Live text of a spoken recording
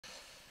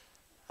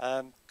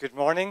Good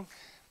morning,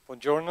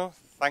 buongiorno.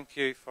 Thank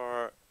you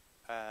for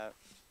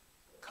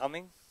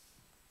coming.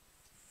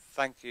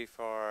 Thank you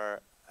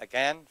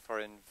again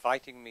for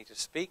inviting me to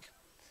speak.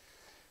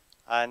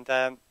 And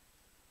I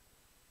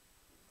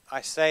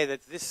say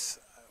that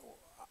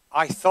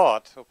I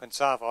thought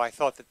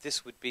that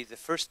this would be the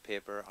first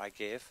paper I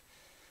gave.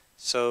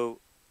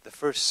 So the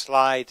first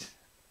slide,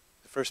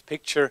 the first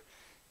picture,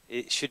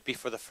 it should be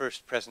for the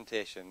first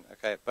presentation.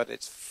 Okay,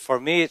 but for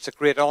me, it's a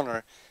great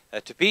honor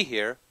to be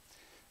here.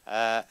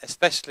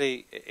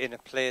 Especially in a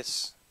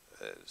place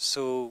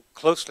so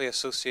closely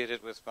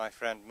associated with my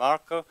friend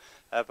Marco,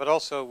 but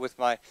also with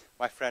my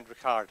friend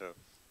Ricardo.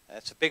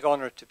 It's a big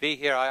honor to be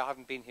here. I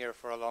haven't been here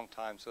for a long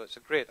time, so it's a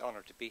great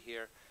honor to be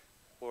here,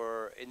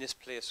 in this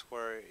place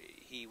where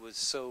he was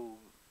so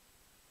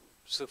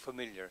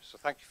familiar. So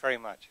thank you very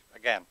much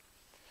again.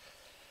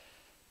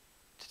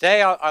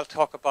 Today I'll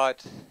talk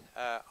about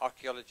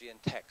archaeology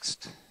and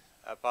text,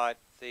 about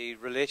the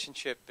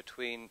relationship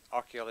between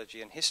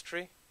archaeology and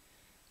history,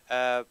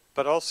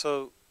 but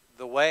also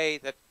the way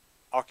that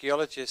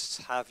archaeologists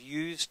have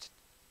used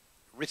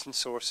written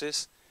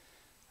sources,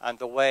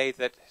 and a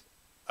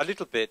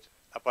little bit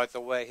about the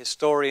way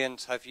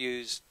historians have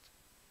used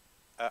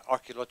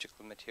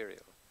archaeological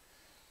material.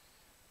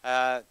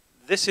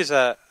 This is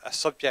a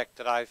subject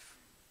that I've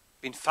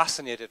been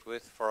fascinated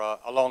with for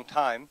a long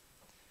time.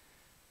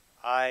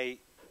 I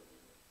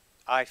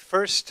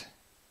first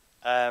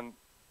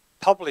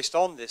published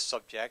on this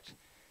subject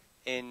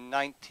in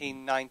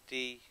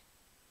 1991-2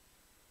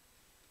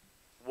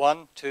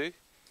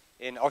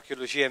 in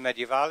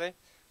Archeologia-medievale,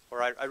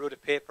 where I wrote a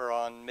paper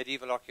on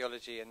medieval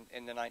archaeology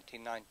in the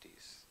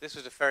 1990s. This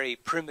was a very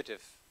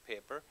primitive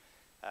paper,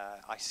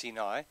 I see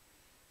now.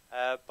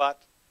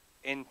 But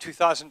in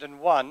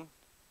 2001,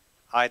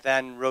 I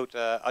then wrote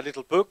a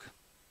little book,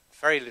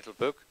 very little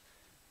book,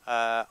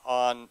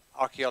 on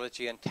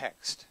archaeology and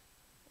text.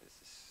 This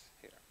is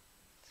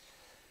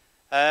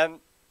here.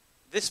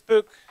 This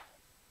book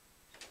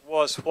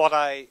was what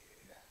I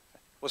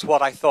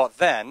thought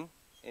then.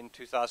 In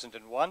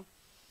 2001,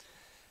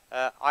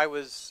 I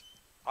was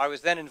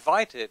then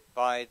invited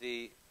by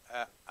the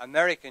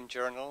American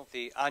journal,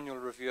 the Annual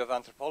Review of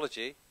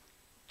Anthropology,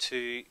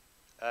 to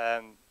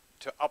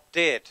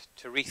update,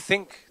 to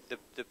rethink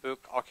the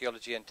book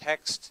Archaeology and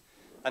Text,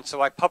 and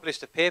so I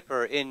published a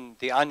paper in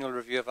the Annual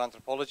Review of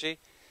Anthropology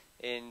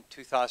in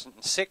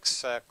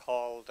 2006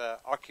 called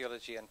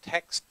Archaeology and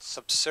Text: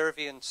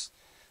 Subservience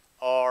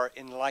or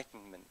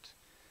Enlightenment.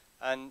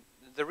 And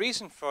the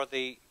reason for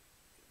the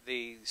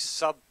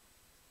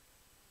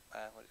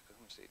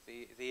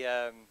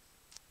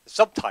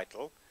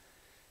subtitle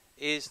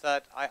is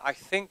that I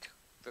think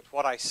that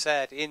what I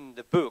said in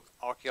the book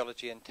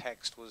Archaeology and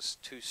Text was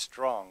too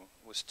strong,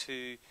 was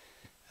too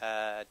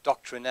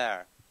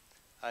doctrinaire,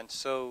 and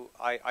so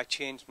I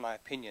changed my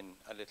opinion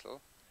a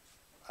little,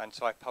 and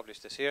so I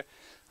published this here.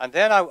 And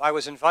then I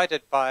was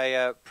invited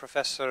by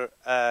Professor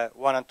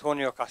Juan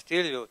Antonio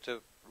Castillo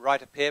to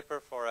write a paper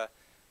for a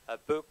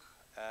book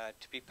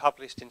to be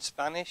published in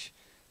Spanish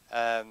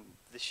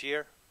this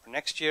year or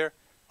next year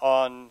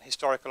on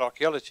historical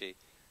archaeology.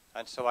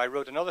 And so I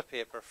wrote another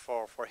paper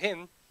for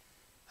him,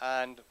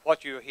 and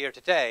what you hear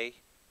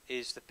today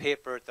is the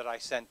paper that I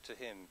sent to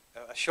him,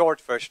 a short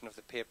version of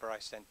the paper I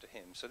sent to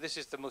him. So this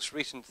is the most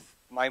recent,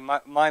 my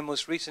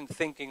most recent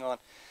thinking on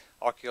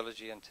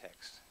archaeology and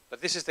text.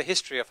 But this is the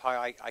history of how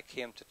I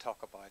came to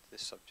talk about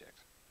this subject.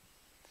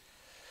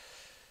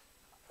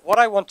 What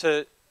I want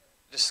to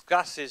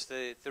discuss is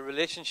the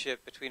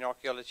relationship between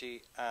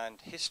archaeology and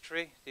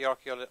history, the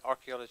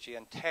archaeology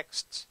and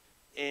texts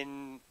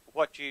in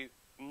what you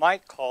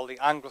might call the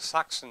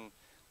Anglo-Saxon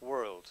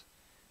world.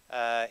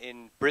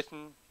 In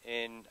Britain,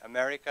 in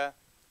America,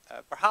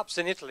 perhaps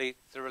in Italy,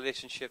 the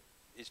relationship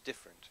is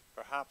different.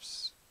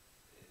 Perhaps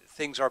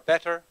things are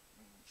better,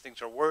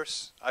 things are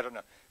worse, I don't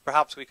know.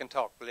 Perhaps we can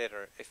talk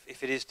later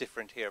if it is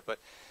different here. But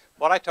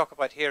what I talk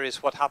about here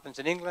is what happens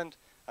in England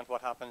and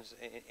what happens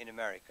in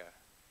America.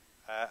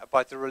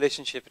 About the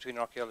relationship between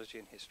archaeology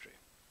and history.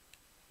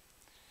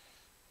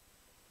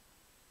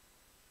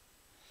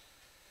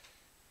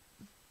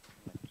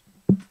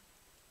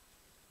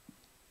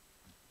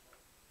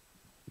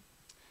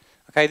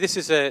 Okay, this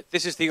is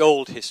the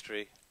old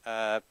history,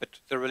 but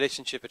the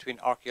relationship between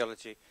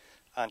archaeology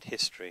and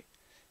history.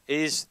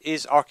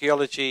 Is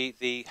archaeology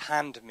the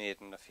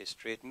handmaiden of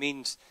history? It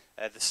means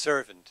the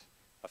servant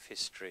of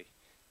history.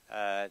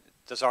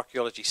 Does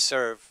archaeology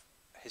serve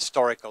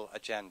historical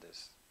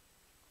agendas?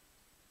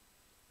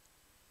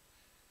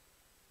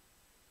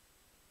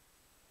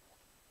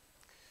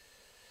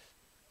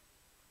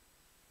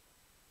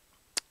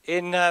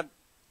 In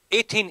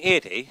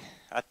 1880,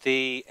 at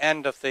the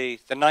end of the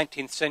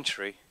 19th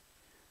century,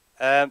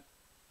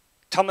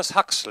 Thomas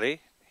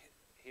Huxley,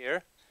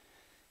 here,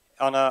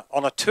 on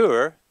a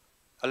tour,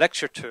 a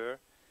lecture tour,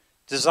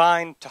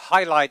 designed to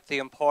highlight the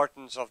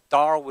importance of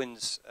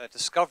Darwin's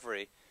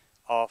discovery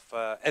of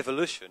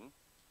evolution,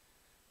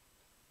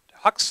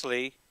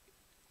 Huxley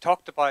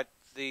talked about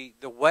the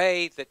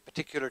way that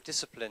particular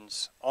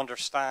disciplines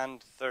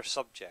understand their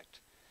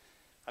subject.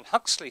 And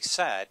Huxley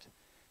said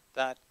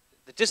that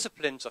the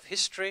disciplines of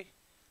history,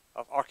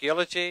 of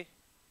archaeology,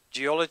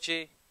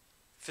 geology,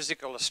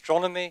 physical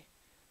astronomy,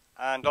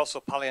 and also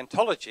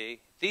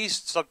paleontology, these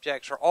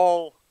subjects are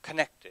all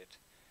connected.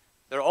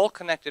 They're all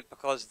connected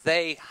because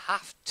they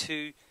have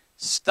to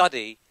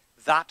study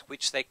that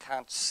which they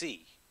can't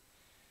see.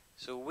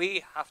 So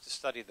we have to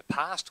study the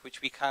past,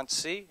 which we can't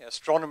see.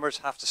 Astronomers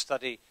have to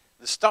study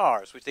the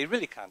stars, which they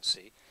really can't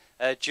see.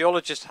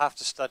 Geologists have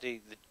to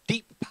study the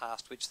deep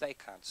past, which they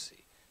can't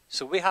see.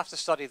 So we have to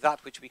study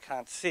that which we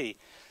can't see.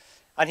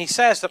 And he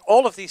says that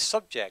all of these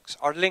subjects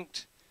are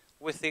linked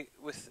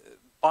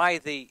by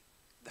the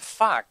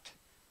fact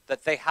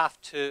that they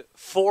have to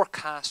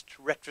forecast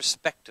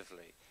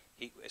retrospectively,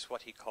 is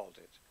what he called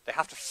it. They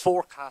have to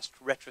forecast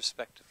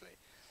retrospectively.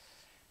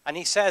 And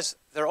he says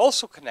they're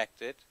also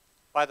connected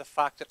by the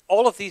fact that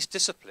all of these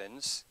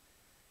disciplines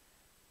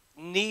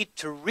need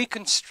to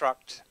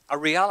reconstruct a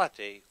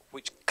reality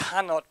which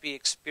cannot be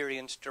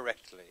experienced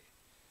directly.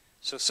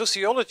 So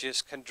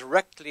sociologists can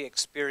directly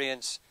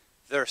experience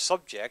their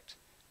subject.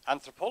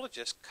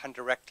 Anthropologists can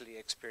directly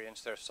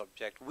experience their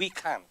subject. We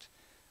can't.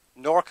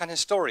 Nor can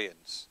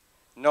historians.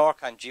 Nor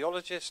can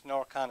geologists.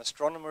 Nor can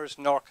astronomers.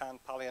 Nor can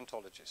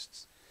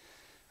paleontologists.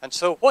 And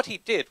so what he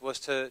did was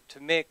to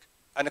make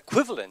an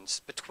equivalence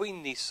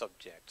between these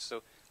subjects.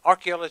 So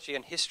archaeology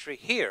and history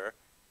here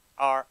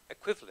are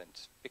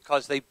equivalent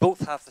because they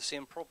both have the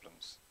same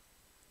problems.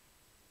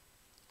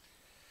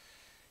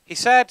 He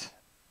said,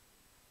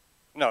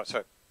 no,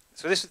 sorry.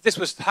 So this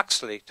was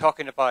Huxley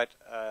talking about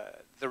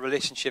the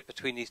relationship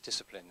between these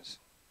disciplines.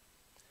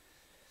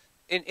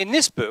 In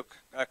this book,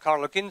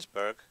 Carlo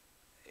Ginzburg,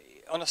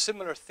 on a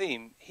similar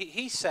theme,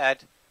 he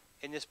said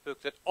in this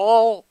book that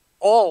all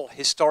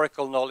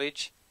historical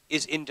knowledge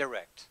is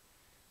indirect.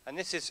 And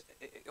this is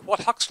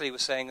what Huxley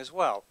was saying as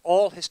well.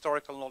 All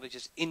historical knowledge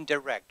is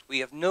indirect. We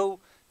have no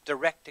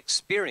direct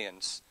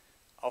experience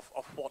of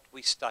what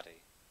we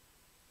study.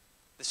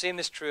 The same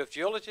is true of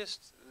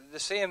geologists. The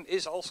same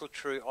is also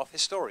true of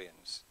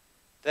historians.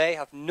 They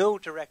have no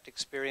direct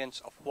experience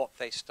of what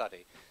they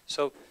study.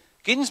 So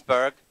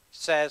Ginzburg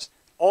says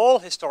all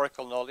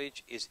historical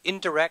knowledge is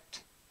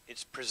indirect,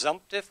 it's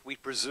presumptive, we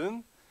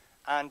presume,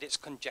 and it's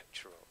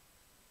conjectural.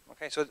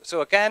 Okay,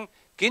 so again,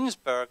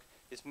 Ginzburg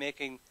is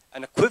making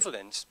an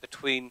equivalence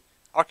between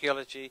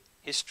archaeology,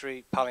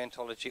 history,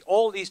 paleontology,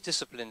 all these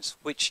disciplines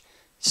which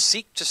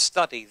seek to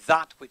study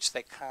that which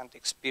they can't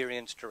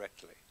experience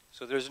directly.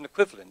 So there's an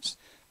equivalence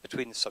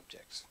between the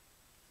subjects.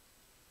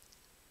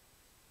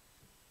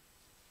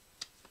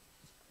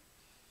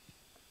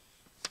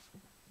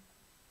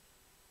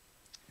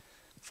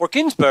 For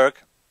Ginzburg,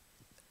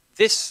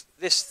 this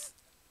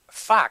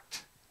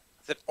fact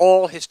that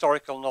all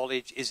historical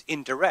knowledge is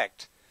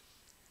indirect,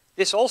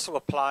 this also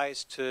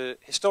applies to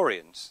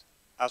historians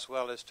as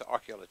well as to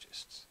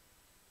archaeologists.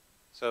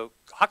 So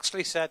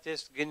Huxley said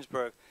this,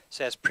 Ginzburg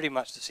says pretty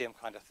much the same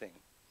kind of thing.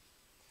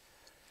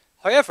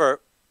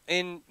 However,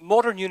 in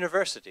modern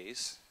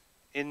universities,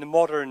 in the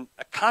modern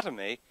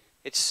academy,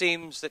 it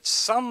seems that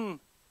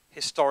some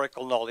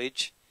historical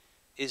knowledge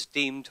is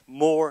deemed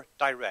more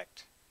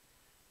direct.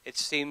 It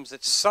seems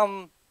that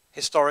some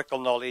historical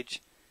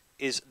knowledge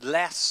is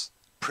less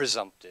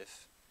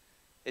presumptive.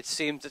 It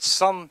seems that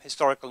some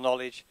historical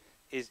knowledge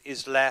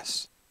is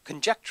less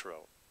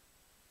conjectural.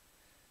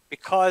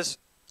 Because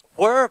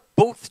where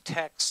both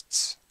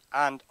texts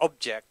and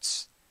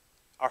objects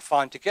are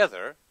found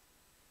together,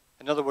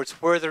 in other words,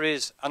 where there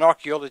is an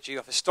archaeology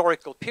of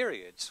historical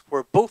periods,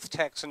 where both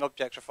texts and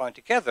objects are found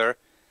together,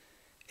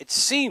 it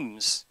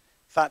seems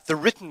that the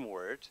written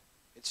word,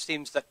 it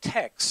seems that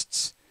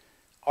texts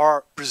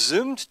are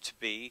presumed to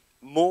be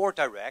more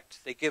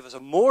direct. They give us a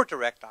more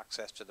direct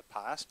access to the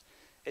past.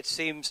 It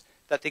seems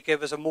that they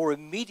give us a more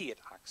immediate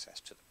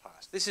access to the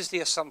past. This is the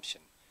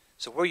assumption.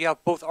 So where you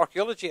have both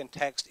archaeology and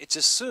text, it's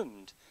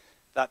assumed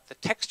that the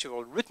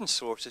textual written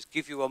sources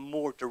give you a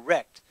more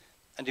direct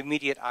and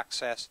immediate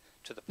access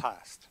to the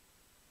past.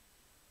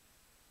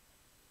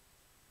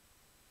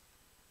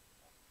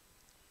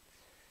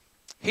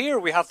 Here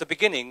we have the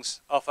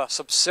beginnings of a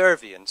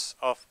subservience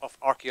of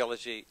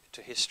archaeology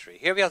to history.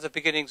 Here we have the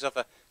beginnings of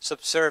a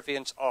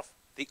subservience of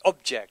the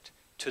object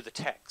to the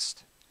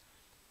text.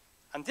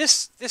 And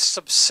this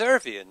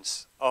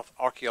subservience of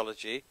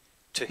archaeology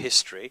to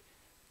history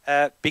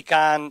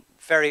began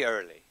very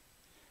early.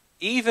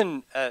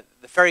 Even the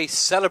very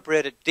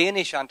celebrated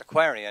Danish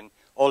antiquarian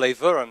Ole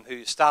Wurm, who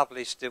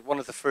established one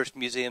of the first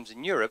museums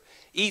in Europe,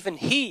 even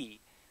he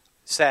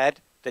said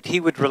that he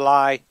would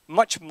rely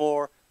much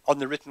more on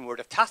the written word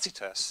of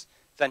Tacitus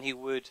than he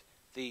would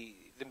the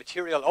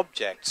material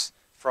objects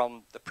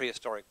from the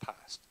prehistoric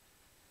past.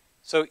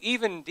 So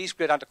even these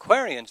great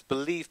antiquarians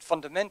believed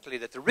fundamentally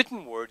that the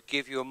written word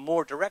gave you a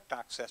more direct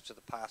access to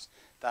the past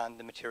than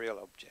the material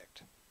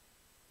object.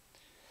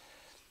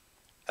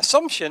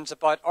 Assumptions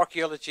about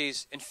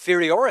archaeology's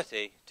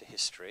inferiority to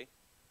history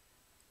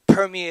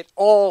permeate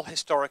all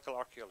historical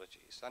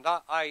archaeologies. And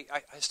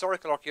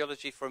historical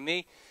archaeology for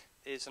me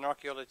is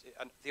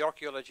the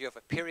archaeology of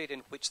a period in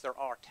which there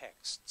are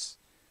texts.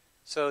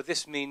 So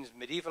this means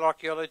medieval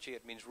archaeology,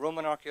 it means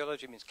Roman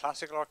archaeology, it means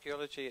classical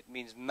archaeology, it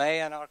means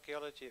Mayan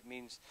archaeology, it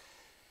means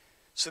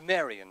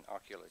Sumerian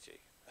archaeology.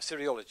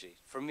 Assyriology,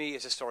 for me,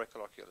 is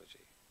historical archaeology.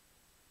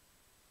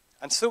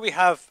 And so we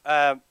have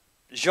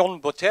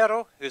Jean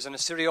Botero, who's an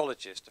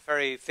Assyriologist, a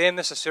very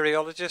famous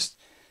Assyriologist,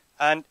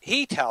 and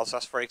he tells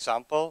us, for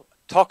example,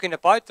 talking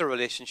about the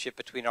relationship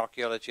between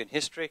archaeology and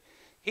history,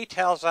 he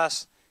tells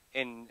us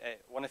in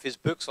one of his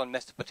books on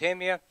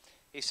Mesopotamia,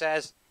 he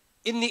says,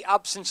 in the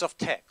absence of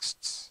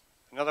texts,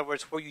 in other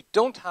words, where you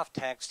don't have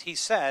text, he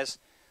says,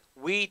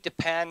 we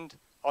depend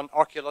on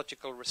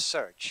archaeological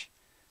research,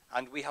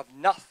 and we have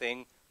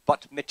nothing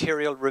but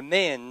material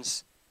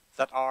remains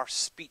that are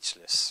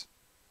speechless.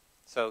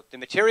 So the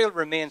material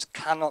remains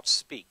cannot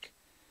speak.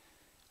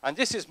 And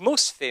this is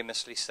most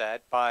famously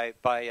said by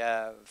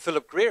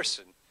Philip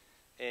Grierson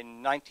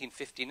in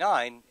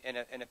 1959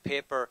 in a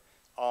paper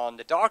on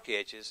the Dark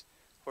Ages,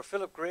 where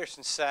Philip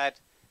Grierson said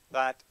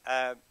that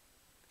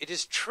it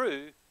is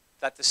true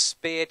that the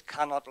spade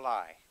cannot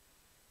lie.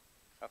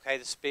 Okay,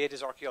 the spade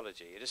is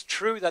archaeology. It is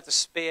true that the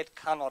spade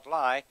cannot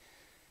lie,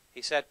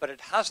 he said, but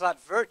it has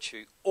that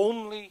virtue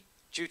only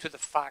due to the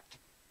fact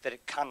that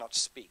it cannot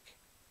speak.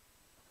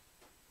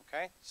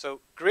 Okay, so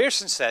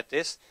Grierson said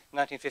this in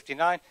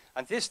 1959,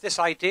 and this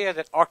idea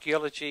that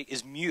archaeology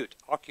is mute,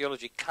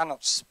 archaeology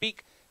cannot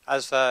speak,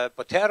 as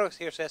Botero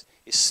here says,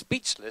 is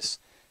speechless,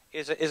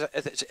 is a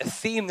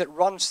theme that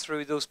runs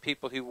through those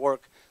people who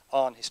work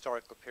on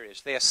historical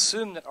periods. They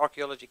assume that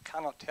archaeology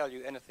cannot tell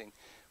you anything,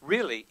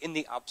 really, in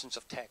the absence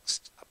of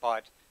text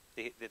about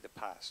the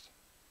past.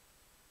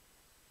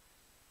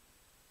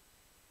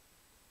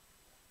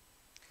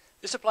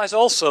 This applies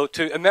also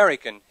to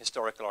American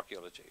historical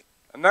archaeology.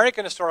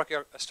 American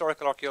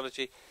historical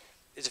archaeology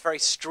is a very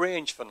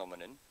strange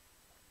phenomenon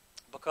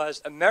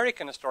because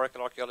American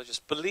historical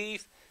archaeologists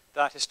believe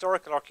that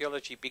historical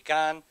archaeology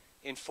began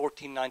in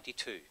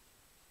 1492,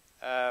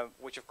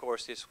 which of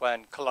course is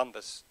when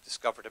Columbus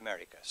discovered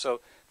America. So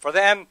for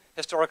them,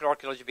 historical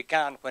archaeology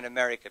began when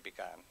America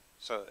began.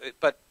 So,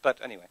 but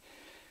anyway,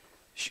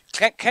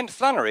 Kent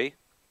Flannery,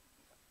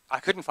 I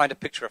couldn't find a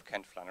picture of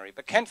Kent Flannery,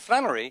 but Kent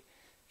Flannery,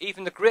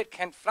 even the great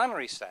Kent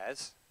Flannery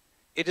says,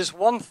 it is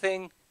one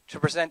thing to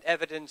present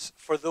evidence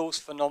for those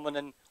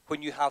phenomenon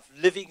when you have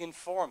living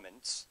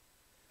informants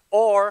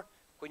or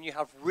when you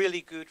have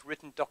really good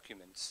written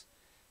documents.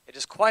 It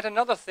is quite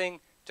another thing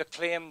to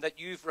claim that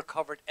you've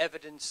recovered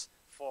evidence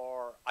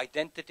for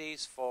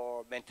identities,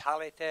 for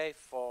mentality,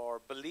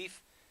 for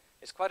belief.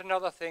 It's quite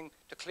another thing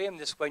to claim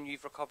this when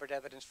you've recovered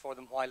evidence for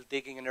them while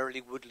digging an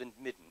early woodland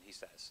midden, he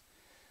says.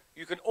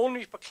 You can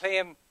only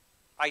proclaim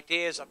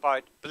ideas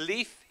about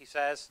belief, he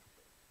says,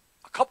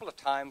 a couple of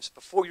times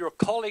before your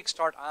colleagues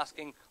start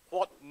asking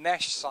what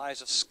mesh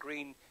size of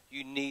screen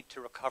you need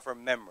to recover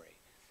memory.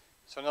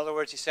 So in other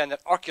words, he's saying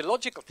that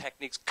archaeological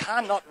techniques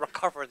cannot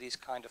recover these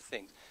kind of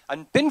things.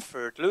 And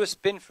Binford, Lewis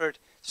Binford,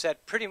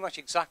 said pretty much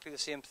exactly the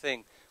same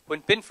thing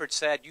when Binford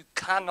said you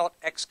cannot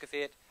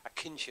excavate a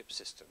kinship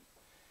system.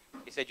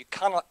 He said you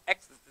cannot,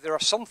 there are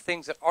some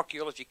things that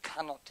archaeology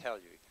cannot tell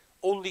you.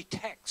 Only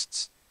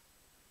texts,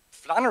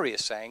 Flannery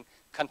is saying,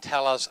 can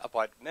tell us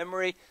about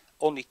memory.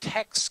 Only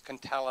texts can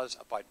tell us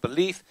about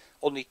belief.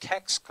 Only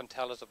texts can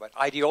tell us about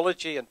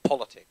ideology and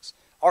politics.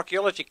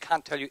 Archaeology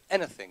can't tell you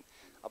anything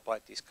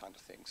about these kind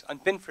of things.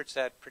 And Binford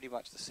said pretty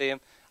much the same.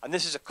 And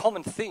this is a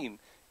common theme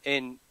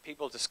in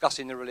people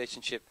discussing the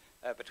relationship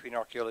between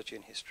archaeology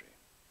and history.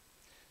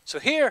 So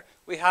here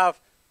we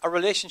have a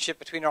relationship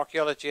between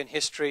archaeology and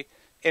history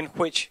in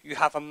which you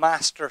have a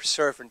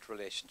master-servant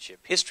relationship.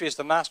 History is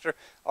the master,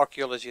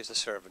 archaeology is the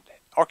servant.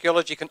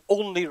 Archaeology can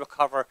only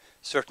recover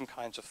certain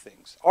kinds of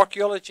things.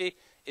 Archaeology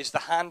is the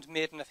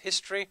handmaiden of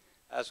history,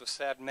 as was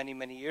said many,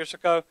 many years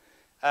ago.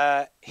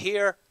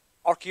 Here,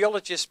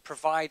 archaeologists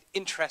provide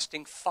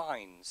interesting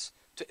finds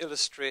to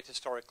illustrate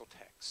historical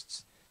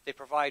texts. They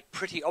provide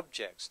pretty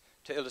objects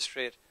to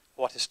illustrate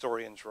what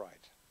historians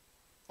write.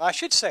 Now, I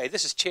should say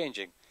this is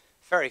changing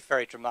very,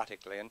 very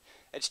dramatically. And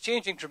it's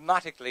changing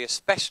dramatically,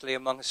 especially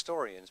among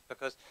historians,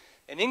 because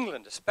in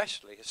England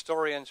especially,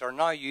 historians are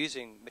now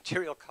using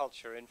material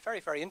culture in very,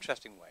 very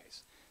interesting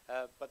ways.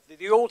 But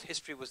the old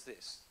history was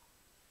this.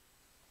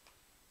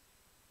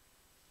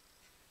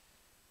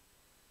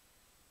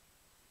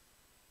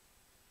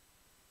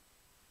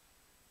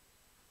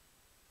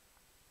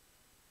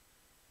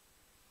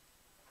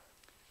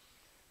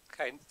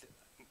 Okay,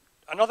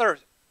 another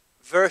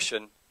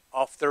version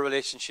of the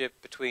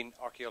relationship between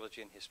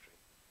archaeology and history.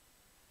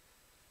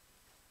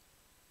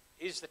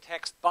 Is the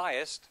text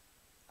biased,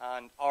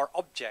 and are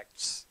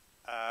objects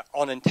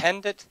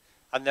unintended,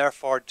 and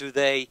therefore do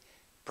they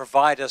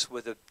provide us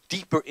with a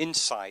deeper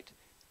insight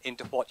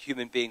into what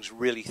human beings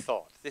really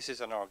thought? This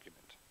is an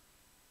argument.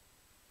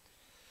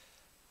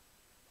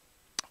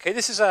 Okay,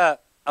 this is a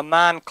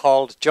man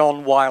called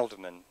John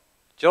Wildman.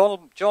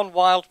 John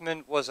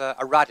Wildman was a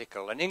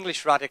radical, an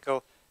English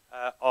radical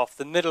of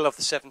the middle of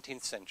the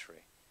 17th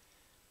century.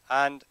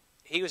 And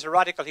he was a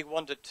radical. He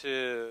wanted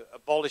to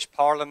abolish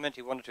Parliament.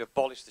 He wanted to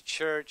abolish the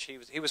church.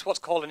 He was what's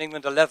called in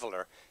England a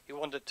leveller. He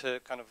wanted to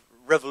kind of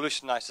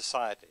revolutionize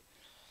society.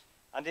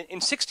 And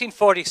in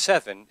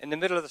 1647, in the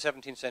middle of the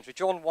 17th century,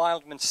 John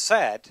Wildman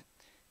said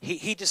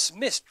he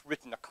dismissed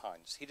written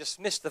accounts. He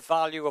dismissed the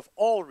value of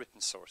all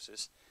written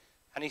sources.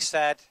 And he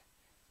said,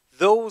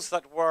 those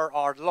that were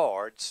our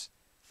lords,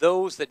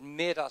 those that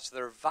made us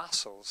their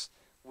vassals,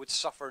 would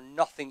suffer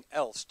nothing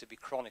else to be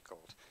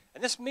chronicled.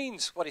 And this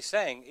means, what he's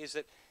saying is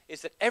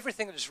that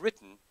everything that is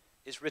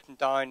written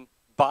down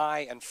by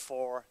and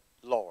for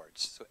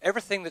lords. So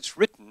everything that's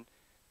written,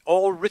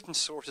 all written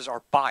sources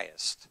are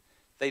biased.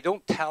 They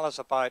don't tell us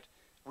about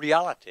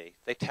reality.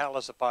 They tell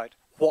us about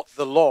what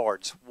the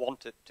lords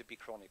wanted to be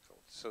chronicled.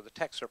 So the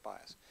texts are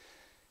biased.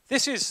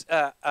 This is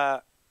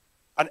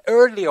an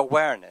early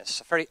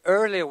awareness, a very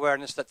early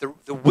awareness that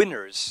the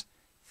winners,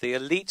 the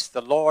elites,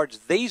 the lords,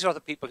 these are the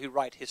people who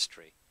write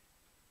history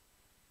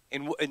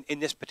in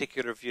this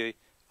particular view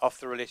of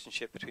the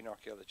relationship between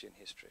archaeology and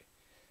history.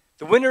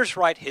 The winners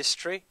write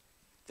history.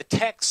 The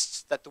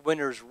texts that the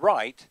winners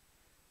write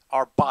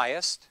are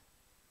biased.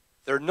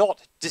 They're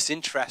not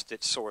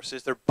disinterested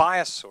sources. They're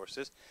biased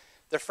sources.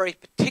 They're very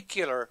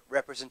particular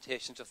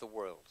representations of the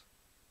world.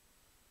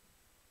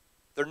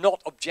 They're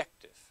not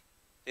objective.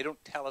 They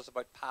don't tell us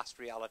about past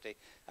reality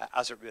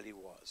as it really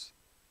was.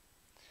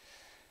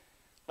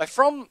 Now,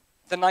 from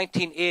the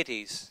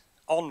 1980s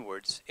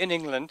onwards, in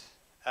England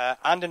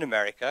and in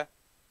America,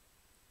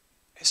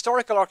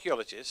 historical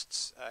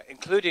archaeologists,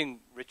 including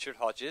Richard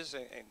Hodges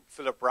and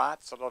Philip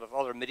Ratz, a lot of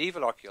other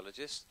medieval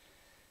archaeologists,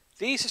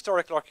 these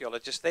historical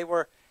archaeologists, they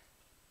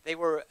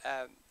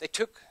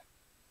took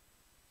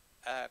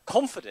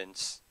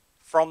confidence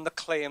from the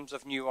claims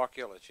of new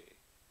archaeology.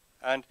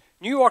 And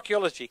new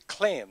archaeology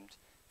claimed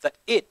that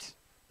it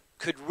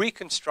could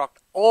reconstruct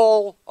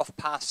all of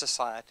past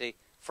society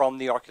from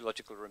the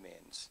archaeological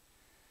remains.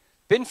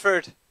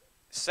 Binford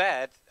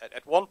said,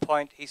 at one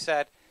point, he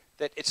said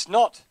that it's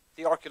not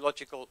the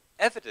archaeological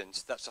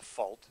evidence that's a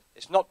fault.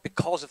 It's not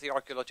because of the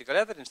archaeological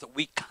evidence that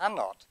we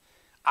cannot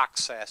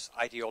access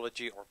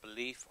ideology or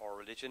belief or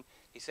religion.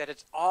 He said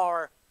it's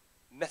our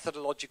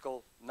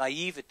methodological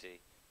naivety,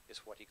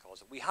 is what he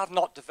calls it. We have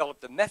not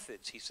developed the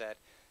methods, he said,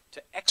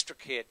 to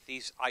extricate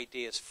these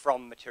ideas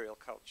from material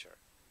culture.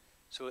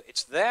 So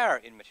it's there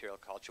in material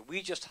culture.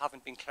 We just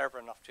haven't been clever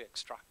enough to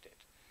extract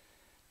it.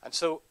 And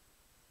so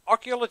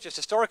archaeologists,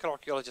 historical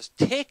archaeologists,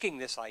 taking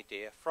this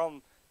idea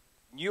from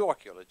new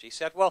archaeology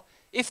said, well,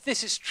 if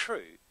this is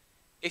true,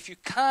 if you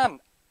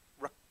can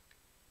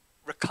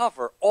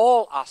recover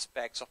all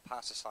aspects of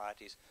past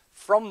societies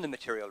from the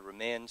material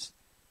remains,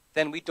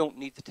 then we don't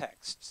need the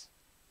texts.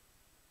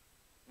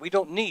 We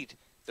don't need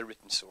the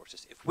written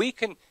sources. If we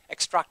can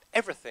extract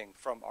everything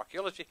from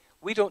archaeology,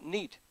 we don't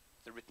need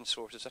the written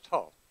sources at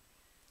all.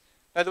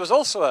 Now, there was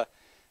also a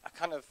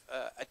kind of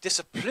a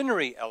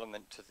disciplinary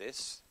element to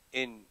this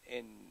in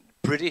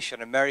British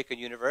and American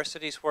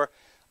universities, where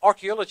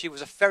archaeology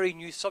was a very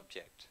new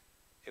subject.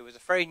 It was a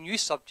very new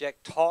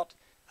subject taught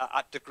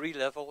at degree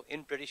level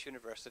in British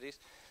universities.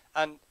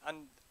 And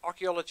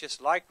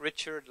archaeologists like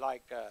Richard,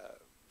 like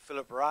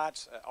Philip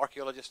Ratz,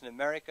 archaeologists in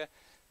America,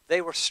 they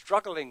were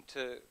struggling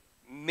to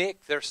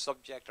make their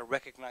subject a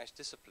recognized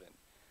discipline.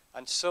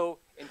 And so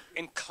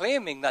in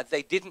claiming that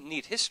they didn't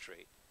need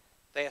history,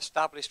 they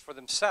established for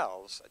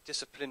themselves a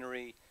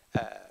disciplinary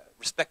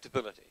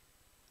respectability.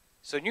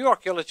 So new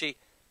archaeology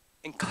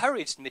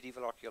encouraged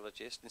medieval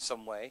archaeologists in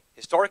some way,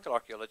 historical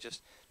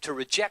archaeologists, to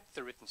reject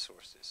the written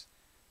sources,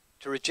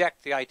 to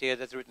reject the idea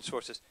that the written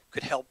sources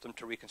could help them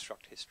to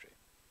reconstruct history.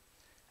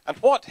 And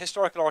what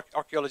historical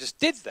archaeologists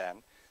did then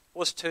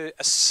was to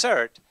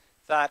assert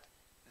that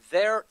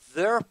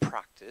their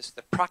practice,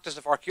 the practice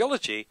of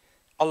archaeology,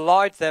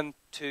 allowed them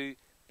to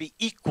be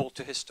equal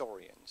to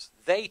historians.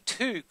 They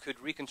too could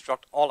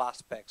reconstruct all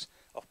aspects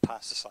of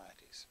past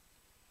societies.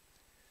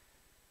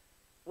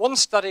 One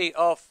study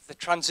of the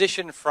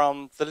transition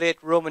from the late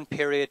Roman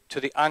period to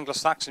the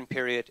Anglo-Saxon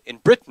period in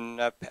Britain,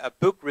 a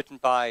book written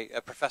by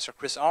Professor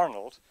Chris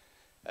Arnold,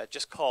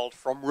 just called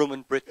From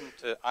Roman Britain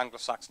to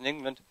Anglo-Saxon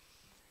England.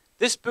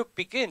 This book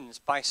begins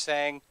by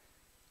saying,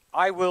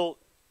 I will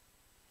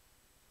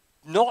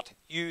not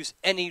use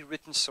any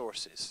written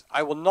sources.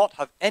 I will not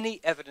have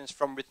any evidence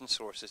from written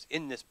sources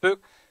in this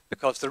book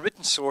because the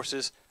written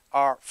sources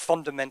are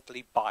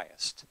fundamentally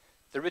biased.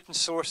 The written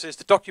sources,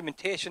 the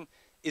documentation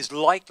is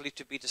likely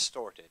to be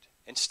distorted.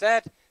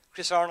 Instead,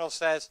 Chris Arnold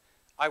says,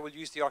 I will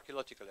use the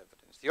archaeological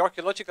evidence. The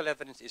archaeological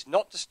evidence is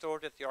not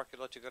distorted, the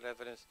archaeological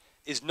evidence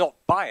is not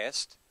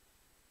biased,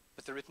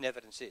 but the written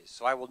evidence is.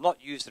 So I will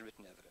not use the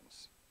written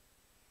evidence.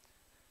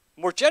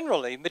 More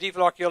generally,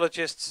 medieval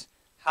archaeologists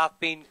have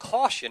been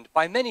cautioned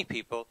by many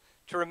people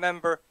to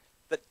remember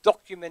that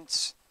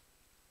documents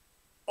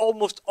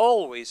almost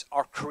always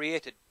are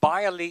created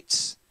by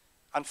elites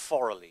and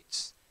for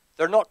elites.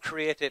 They're not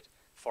created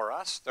for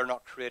us, they're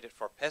not created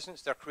for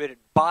peasants, they're created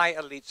by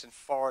elites and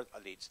for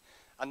elites.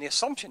 And the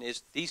assumption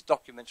is these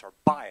documents are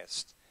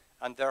biased,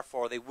 and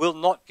therefore they will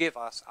not give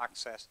us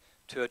access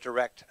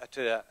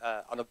to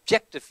an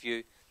objective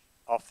view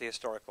of the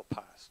historical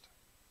past.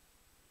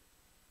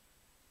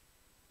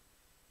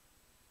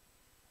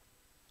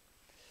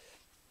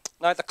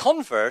 Now, the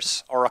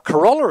converse, or a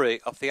corollary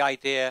of the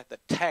idea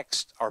that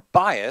texts are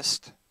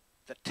biased,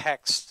 that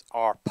texts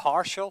are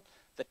partial,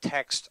 that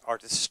texts are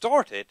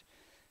distorted,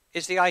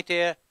 is the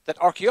idea that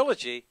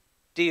archaeology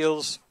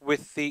deals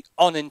with the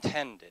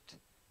unintended,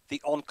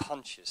 the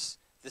unconscious,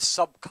 the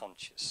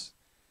subconscious.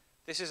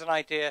 This is an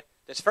idea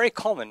that's very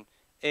common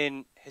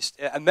in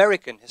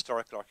American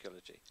historical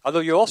archaeology, although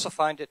you also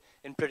find it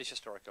in British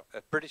historical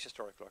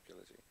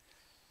archaeology.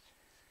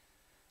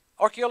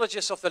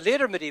 Archaeologists of the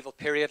later medieval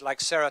period,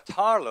 like Sarah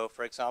Tarlow,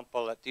 for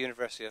example, at the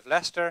University of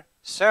Leicester,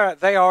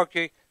 they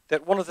argue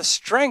that one of the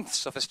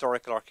strengths of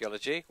historical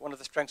archaeology, one of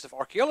the strengths of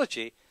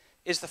archaeology,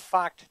 is the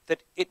fact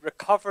that it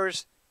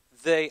recovers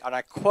the, and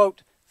I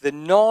quote, the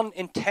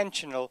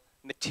non-intentional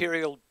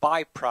material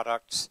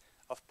byproducts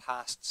of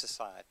past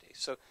society.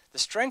 So the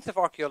strength of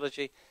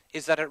archaeology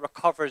is that it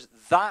recovers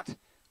that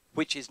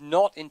which is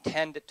not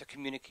intended to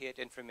communicate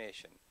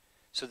information.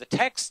 So the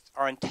texts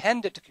are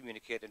intended to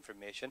communicate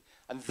information,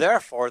 and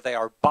therefore they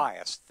are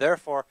biased,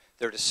 therefore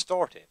they're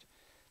distorted.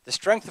 The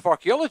strength of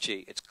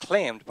archaeology, it's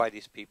claimed by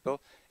these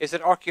people, is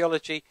that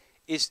archaeology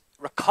is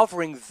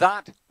recovering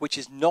that which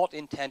is not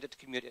intended to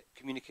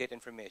communicate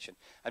information.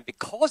 And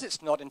because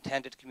it's not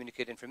intended to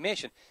communicate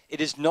information,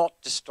 it is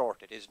not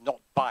distorted, it is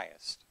not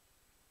biased.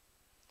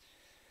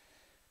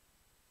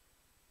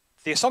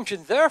 The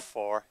assumption,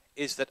 therefore,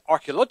 is that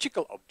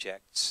archaeological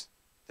objects,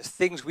 the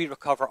things we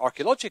recover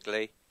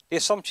archaeologically, the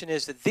assumption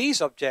is that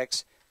these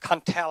objects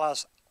can tell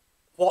us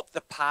what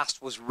the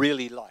past was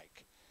really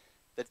like.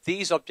 That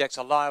these objects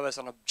allow us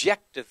an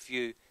objective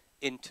view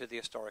into the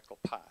historical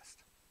past.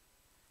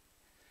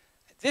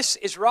 This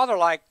is rather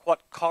like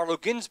what Carlo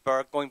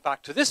Ginzburg, going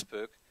back to this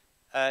book,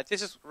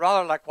 this is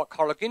rather like what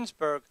Carlo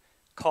Ginzburg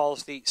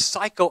calls the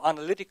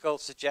psychoanalytical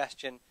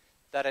suggestion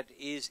that it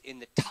is in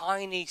the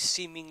tiny,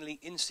 seemingly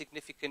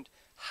insignificant,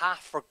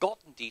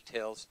 half-forgotten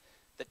details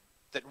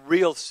that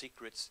real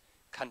secrets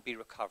can be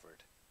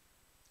recovered.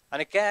 And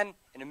again,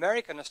 in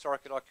American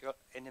historical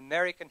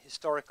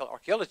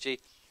archaeology,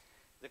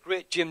 the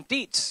great Jim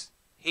Dietz,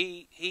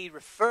 he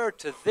referred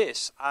to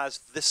this as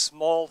the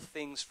small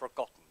things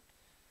forgotten.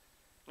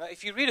 Now,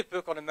 if you read a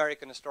book on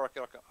American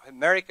historical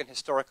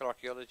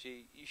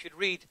archaeology, you should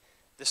read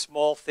The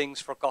Small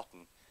Things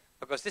Forgotten,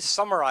 because this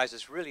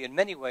summarizes really in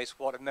many ways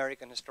what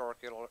American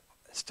historical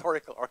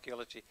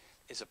archaeology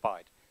is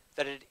about.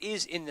 That it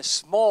is in the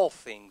small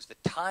things,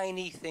 the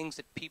tiny things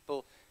that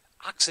people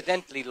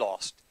accidentally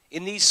lost,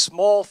 in these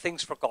small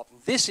things forgotten.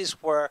 This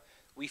is where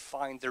we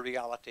find the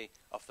reality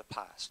of the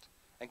past.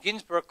 And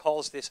Ginzburg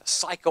calls this a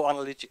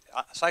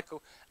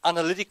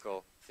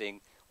psychoanalytical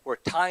thing, where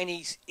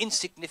tiny,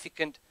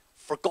 insignificant,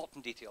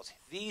 forgotten details,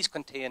 these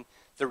contain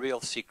the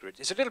real secret.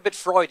 It's a little bit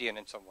Freudian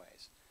in some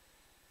ways.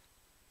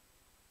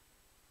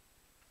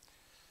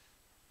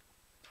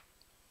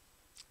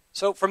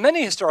 So for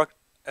many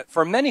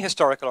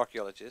historical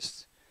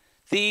archaeologists,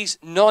 these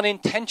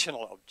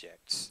non-intentional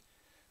objects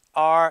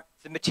are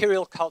the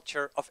material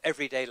culture of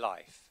everyday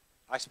life.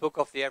 I spoke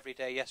of the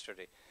everyday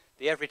yesterday.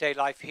 The everyday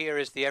life here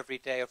is the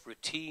everyday of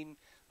routine,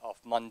 of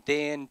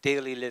mundane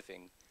daily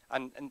living.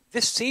 And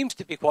this seems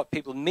to be what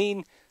people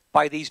mean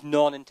by these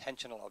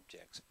non-intentional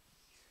objects.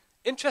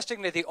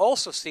 Interestingly, they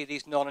also see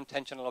these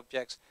non-intentional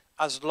objects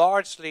as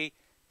largely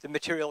the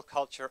material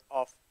culture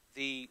of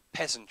the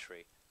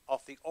peasantry,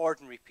 of the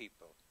ordinary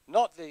people,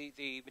 not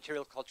the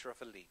material culture of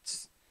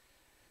elites.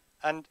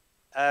 And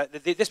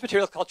this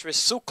material culture is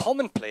so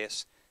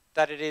commonplace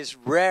that it is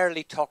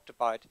rarely talked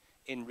about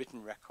in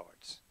written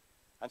records.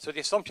 And so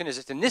the assumption is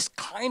it's in this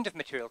kind of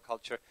material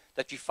culture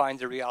that you find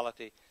the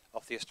reality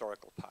of the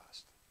historical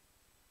past.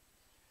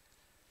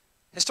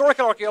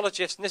 Historical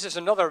archaeologists, and this is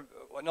another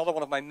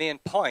one of my main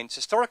points,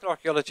 historical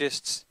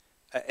archaeologists,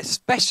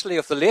 especially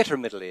of the later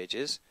Middle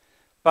Ages,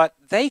 but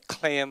they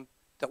claim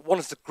that one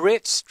of the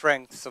great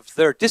strengths of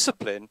their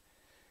discipline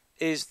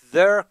is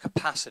their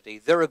capacity,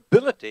 their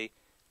ability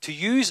to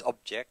use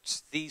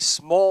objects, these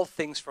small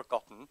things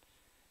forgotten,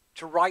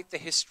 to write the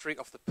history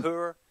of the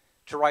poor,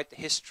 to write the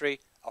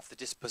history of the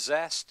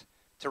dispossessed,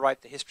 to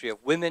write the history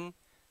of women,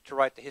 to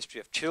write the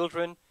history of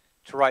children,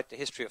 to write the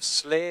history of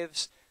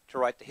slaves, to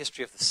write the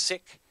history of the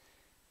sick.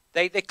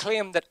 They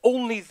claim that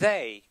only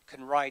they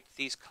can write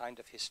these kind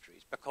of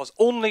histories, because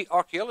only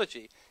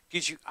archaeology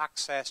gives you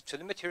access to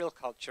the material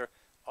culture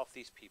of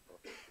these people.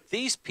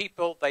 These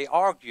people, they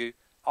argue,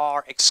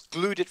 are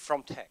excluded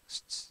from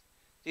texts.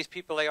 These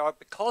people, they are,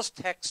 because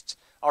texts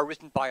are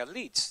written by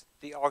elites,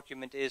 the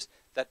argument is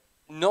that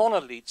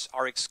non-elites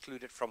are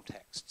excluded from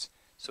texts.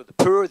 So the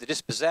poor, the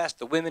dispossessed,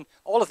 the women,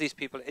 all of these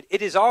people,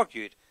 it is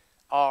argued,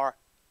 are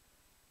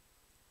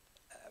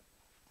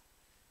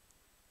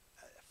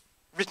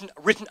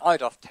written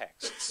out of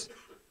texts.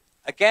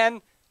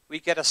 Again, we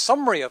get a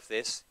summary of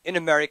this in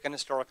American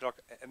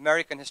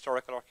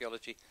historical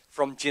archaeology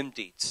from Jim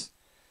Dietz.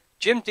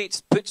 Jim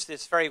Dietz puts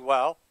this very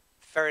well,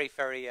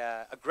 very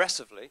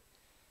aggressively.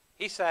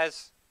 He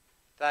says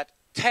that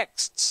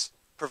Texts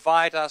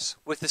provide us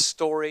with a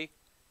story.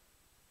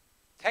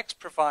 Texts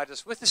provide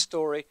us with a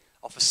story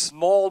of a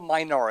small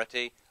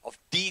minority of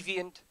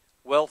deviant,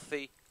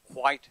 wealthy,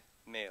 white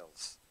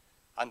males,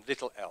 and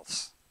little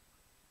else.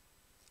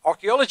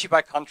 Archaeology,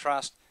 by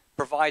contrast,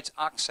 provides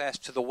access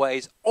to the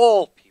ways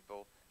all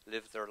people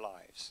live their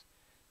lives.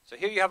 So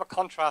here you have a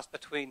contrast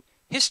between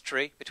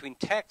history, between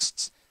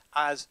texts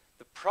as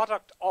the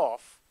product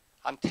of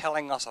and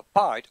telling us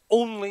about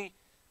only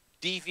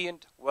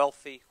deviant,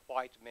 wealthy,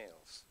 white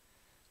males,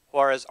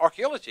 whereas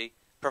archaeology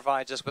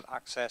provides us with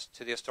access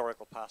to the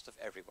historical past of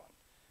everyone.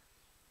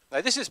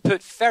 Now, this is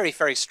put very,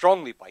 very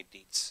strongly by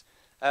Dietz,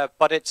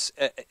 but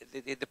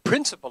the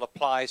principle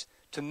applies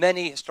to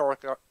many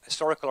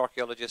historical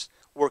archaeologists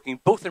working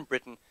both in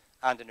Britain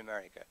and in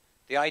America.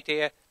 The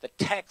idea that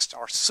texts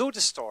are so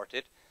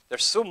distorted, they're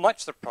so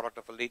much the product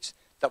of elites,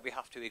 that we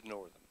have to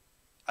ignore them.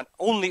 And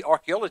only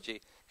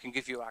archaeology can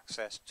give you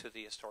access to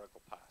the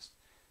historical past.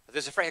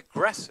 There's a very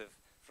aggressive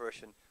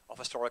version of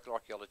historical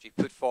archaeology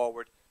put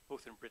forward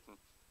both in Britain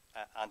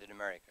and in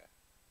America.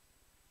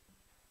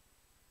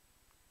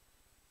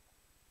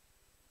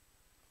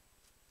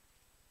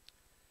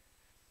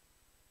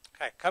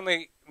 Okay, can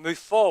we move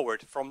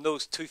forward from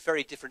those two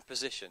very different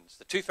positions?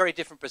 The two very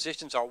different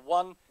positions are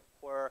one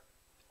where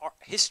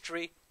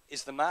history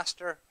is the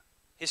master.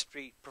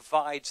 History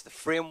provides the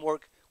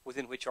framework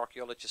within which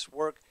archaeologists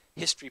work.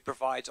 History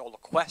provides all the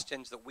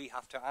questions that we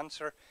have to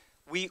answer.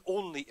 We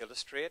only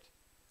illustrate.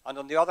 And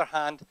on the other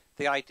hand,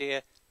 the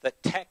idea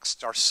that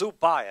texts are so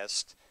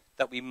biased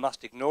that we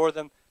must ignore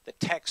them, that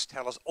texts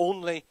tell us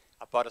only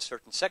about a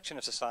certain section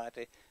of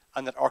society,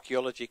 and that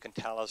archaeology can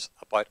tell us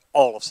about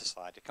all of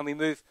society. Can we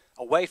move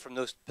away from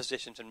those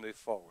positions and move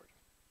forward?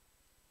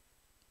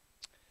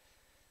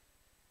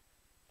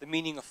 The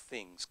meaning of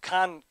things.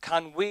 Can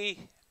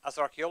we, as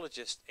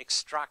archaeologists,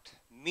 extract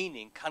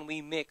meaning? Can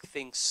we make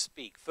things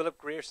speak? Philip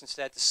Grierson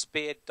said the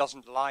spade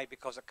doesn't lie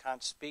because it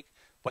can't speak.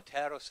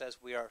 Botero says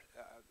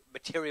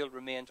material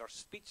remains are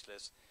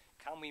speechless.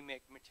 Can we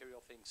make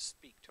material things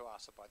speak to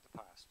us about the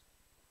past?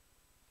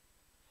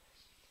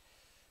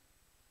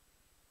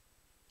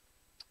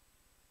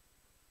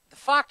 The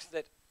fact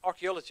that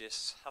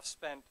archaeologists have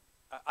spent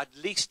at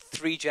least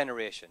 3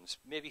 generations,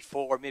 maybe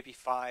 4, maybe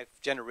 5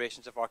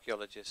 generations of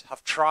archaeologists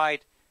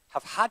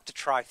have had to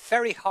try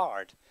very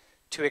hard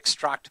to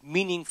extract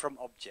meaning from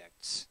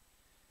objects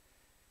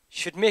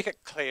should make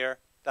it clear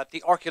that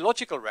the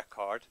archaeological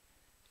record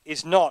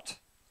is not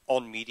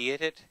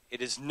unmediated,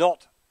 it is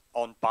not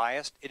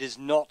unbiased, it is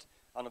not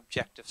an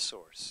objective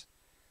source.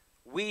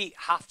 We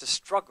have to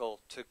struggle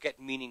to get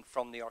meaning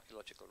from the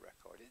archaeological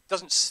record. It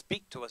doesn't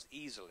speak to us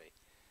easily.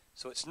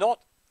 So it's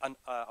not an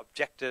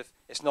objective,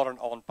 it's not an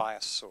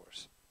unbiased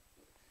source.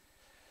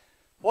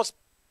 What's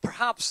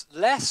perhaps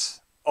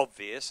less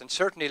obvious, and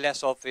certainly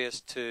less obvious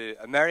to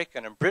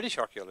American and British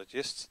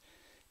archaeologists,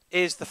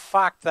 is the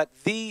fact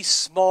that these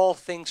small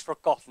things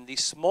forgotten,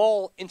 these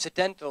small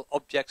incidental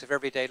objects of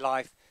everyday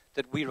life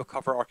that we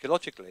recover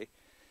archaeologically,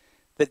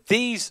 that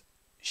these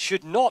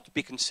should not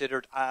be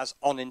considered as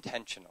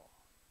unintentional.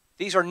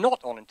 These are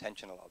not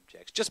unintentional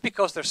objects. Just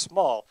because they're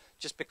small,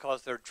 just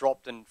because they're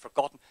dropped and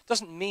forgotten,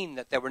 doesn't mean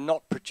that they were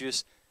not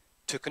produced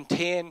to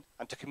contain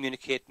and to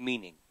communicate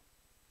meaning.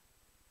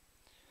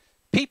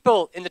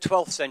 People in the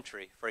 12th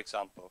century, for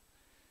example,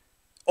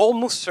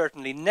 almost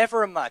certainly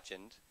never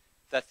imagined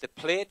that the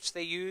plates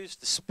they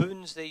used, the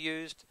spoons they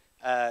used,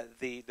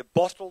 the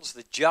bottles,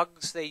 the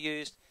jugs they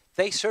used,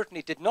 they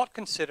certainly did not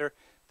consider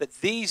that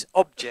these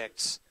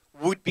objects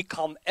would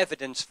become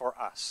evidence for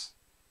us.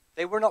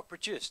 They were not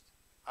produced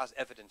as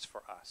evidence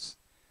for us.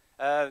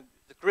 The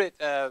great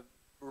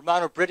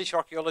Romano-British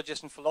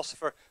archaeologist and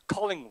philosopher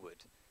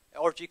Collingwood,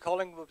 R.G.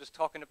 Collingwood, was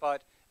talking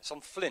about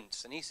some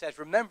flints, and he says,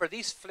 remember,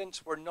 these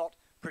flints were not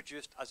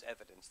produced as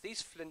evidence.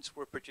 These flints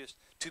were produced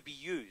to be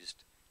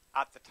used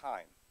at the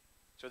time.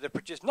 So they're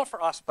produced not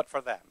for us, but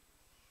for them.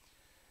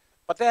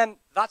 But then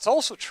that's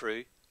also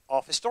true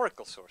of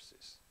historical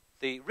sources.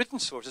 The written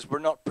sources were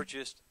not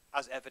produced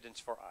as evidence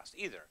for us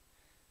either.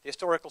 The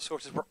historical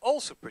sources were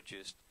also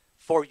produced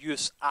for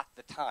use at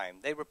the time.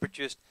 They were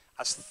produced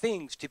as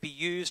things to be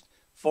used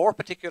for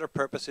particular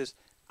purposes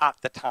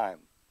at the time.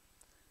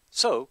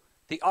 So,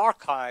 the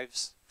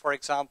archives, for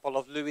example,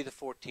 of Louis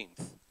XIV,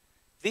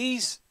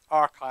 these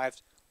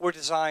archives were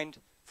designed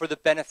for the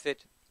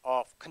benefit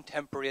of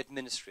contemporary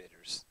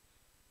administrators.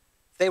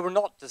 They were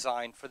not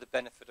designed for the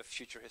benefit of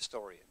future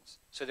historians.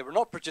 So they were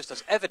not produced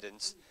as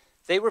evidence,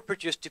 they were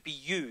produced to be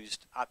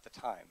used at the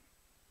time.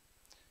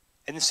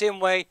 In the same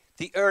way,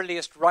 the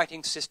earliest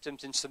writing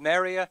systems in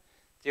Samaria,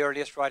 the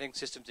earliest writing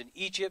systems in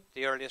Egypt,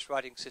 the earliest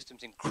writing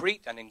systems in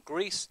Crete and in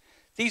Greece,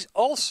 these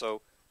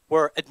also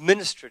were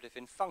administrative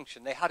in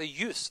function. They had a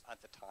use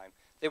at the time.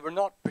 They were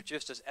not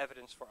produced as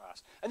evidence for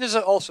us. And this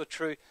is also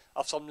true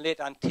of some late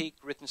antique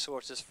written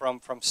sources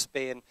from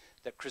Spain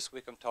that Chris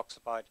Wickham talks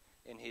about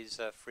in his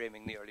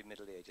Framing the Early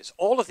Middle Ages.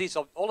 All of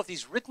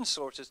these written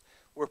sources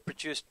were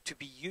produced to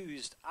be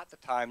used at the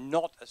time,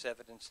 not as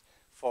evidence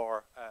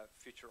for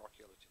future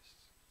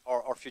archaeologists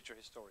or future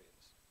historians.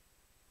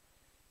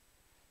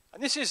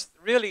 And this is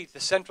really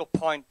the central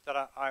point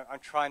that I'm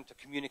trying to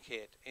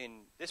communicate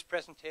in this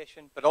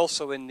presentation, but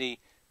also in the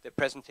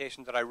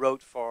presentation that I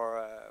wrote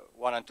for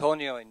Juan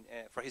Antonio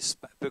for his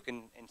book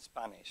in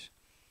Spanish.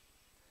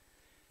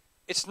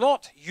 It's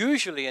not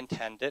usually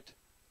intended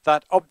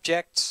that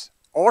objects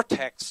or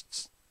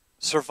texts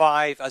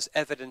survive as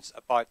evidence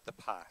about the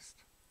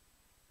past.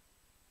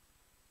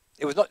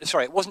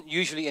 It wasn't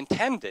usually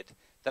intended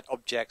that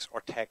objects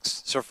or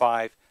texts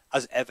survive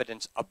as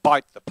evidence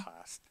about the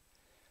past.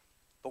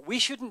 But we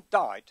shouldn't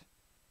doubt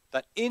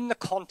that in the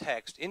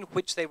context in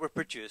which they were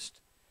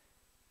produced,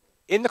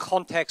 in the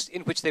context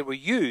in which they were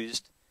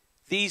used,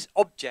 these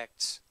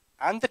objects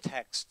and the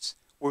texts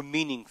were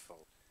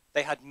meaningful.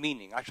 They had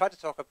meaning. I tried to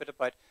talk a bit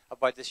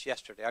about this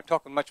yesterday. I'm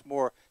talking much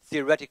more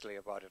theoretically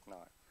about it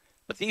now.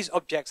 But these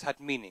objects had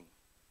meaning.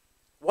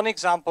 One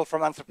example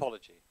from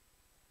anthropology.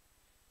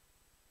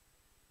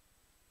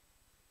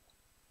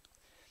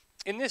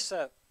 In this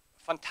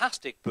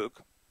fantastic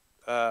book,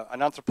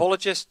 an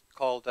anthropologist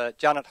called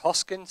Janet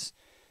Hoskins,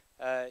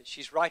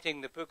 she's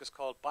writing, the book is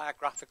called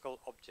Biographical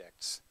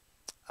Objects.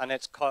 And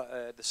it's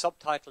the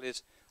subtitle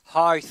is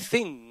How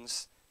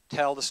Things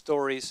Tell the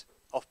Stories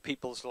of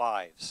People's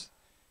Lives.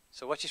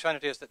 So what she's trying to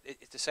do is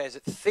to say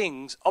that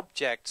things,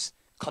 objects,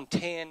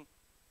 contain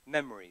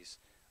memories.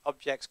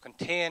 Objects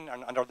contain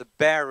and are the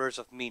bearers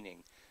of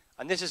meaning.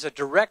 And this is a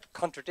direct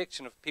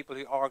contradiction of people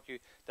who argue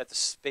that the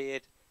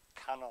spade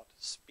cannot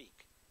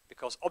speak,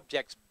 because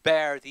objects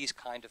bear these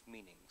kind of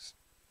meanings.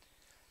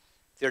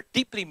 They're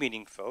deeply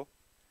meaningful.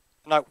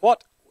 Now,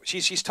 what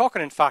she's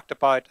talking, in fact,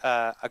 about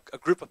a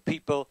group of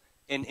people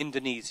in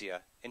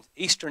Indonesia, in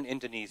eastern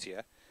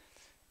Indonesia,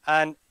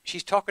 and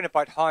she's talking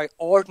about how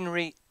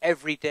ordinary,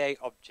 everyday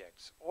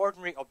objects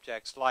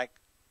like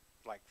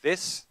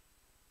this.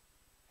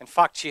 In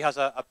fact, she has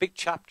a big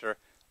chapter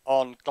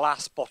on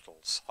glass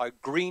bottles, how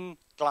green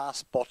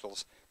glass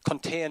bottles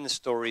contain the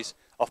stories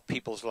of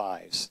people's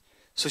lives.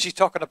 So she's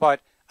talking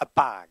about a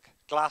bag,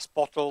 glass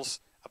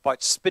bottles,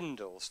 about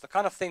spindles, the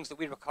kind of things that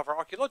we recover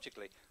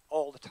archaeologically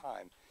all the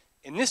time.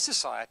 In this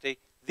society,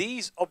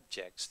 these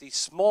objects, these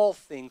small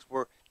things,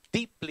 were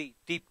deeply,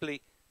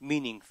 deeply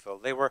meaningful.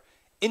 They were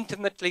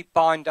intimately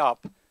bound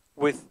up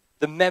with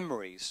the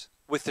memories,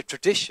 with the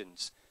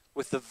traditions,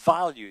 with the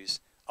values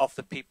of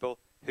the people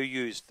who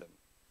used them.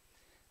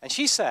 And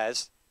she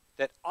says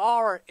that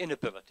our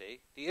inability,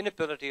 the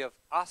inability of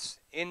us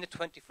in the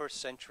 21st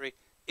century,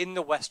 in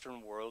the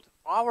Western world,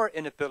 our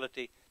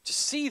inability to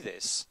see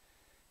this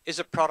is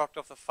a product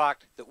of the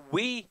fact that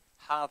we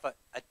have a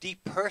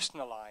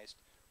depersonalized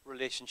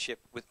relationship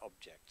with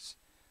objects.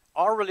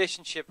 Our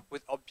relationship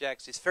with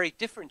objects is very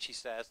different, she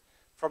says,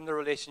 from the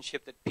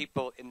relationship that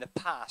people in the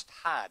past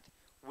had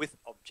with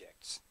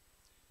objects.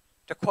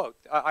 To quote,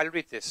 I'll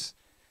read this.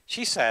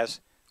 She says,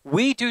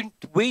 we do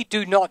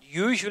not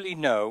usually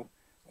know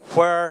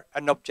where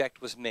an object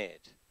was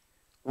made.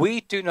 We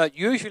do not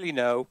usually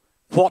know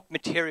what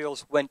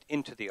materials went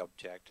into the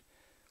object.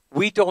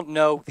 We don't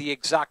know the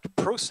exact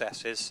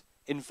processes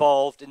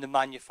involved in the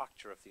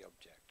manufacture of the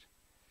object.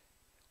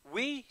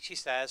 We, she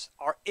says,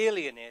 are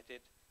alienated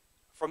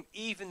from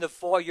even the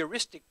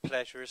voyeuristic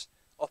pleasures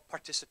of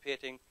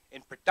participating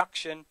in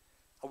production,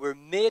 and we're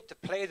made to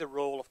play the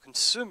role of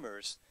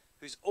consumers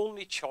whose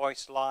only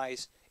choice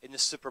lies in the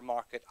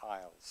supermarket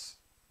aisles.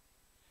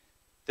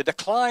 The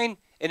decline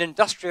in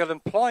industrial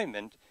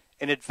employment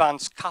in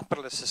advanced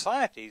capitalist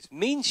societies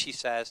means, she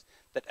says,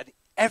 that an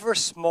ever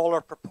smaller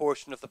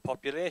proportion of the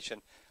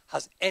population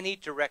has any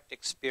direct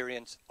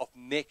experience of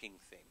making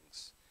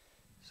things.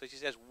 So she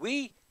says,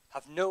 we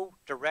have no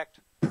direct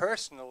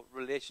personal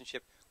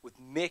relationship with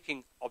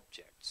making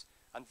objects,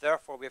 and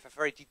therefore we have a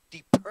very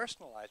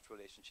depersonalized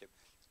relationship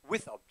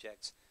with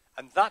objects,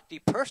 and that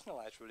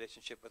depersonalized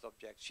relationship with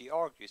objects, she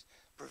argues,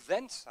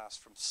 prevents us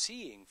from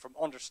seeing, from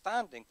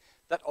understanding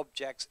that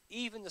objects,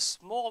 even the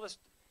smallest,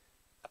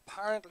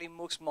 apparently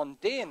most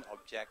mundane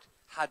object,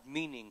 had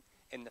meaning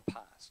in the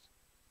past.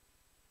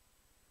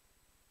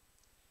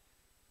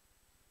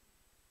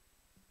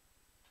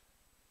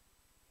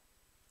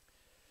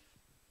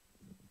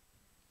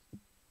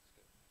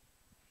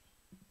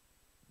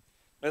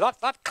 Now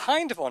that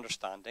kind of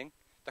understanding,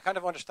 the kind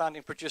of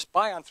understanding produced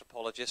by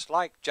anthropologists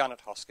like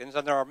Janet Hoskins,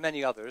 and there are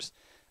many others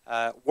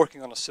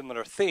working on a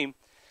similar theme,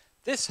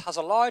 this has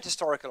allowed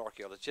historical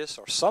archaeologists,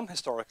 or some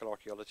historical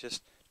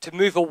archaeologists, to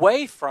move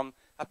away from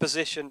a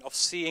position of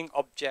seeing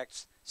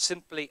objects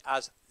simply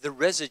as the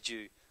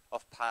residue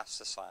of past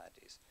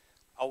societies,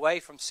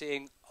 away from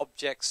seeing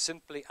objects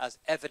simply as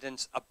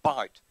evidence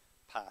about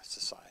past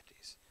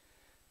societies,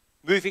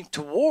 moving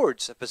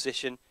towards a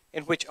position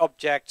in which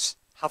objects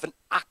have an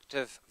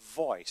active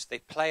voice. They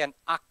play an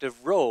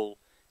active role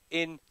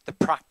in the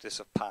practice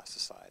of past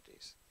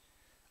societies.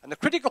 And the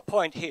critical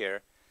point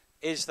here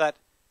is that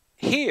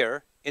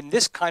here, in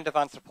this kind of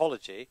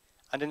anthropology,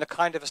 and in the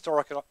kind of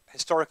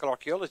historical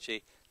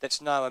archaeology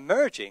that's now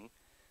emerging,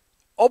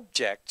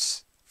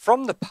 objects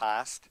from the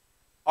past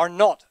are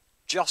not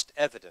just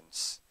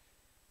evidence.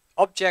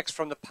 Objects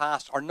from the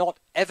past are not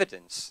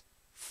evidence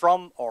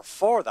from or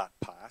for that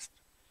past,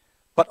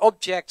 But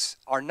objects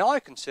are now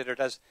considered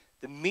as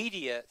the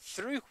media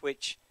through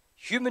which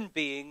human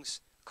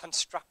beings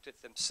constructed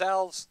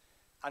themselves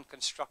and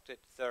constructed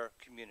their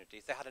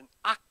communities. They had an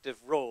active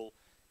role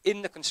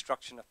in the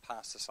construction of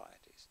past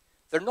societies.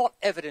 They're not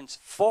evidence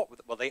for,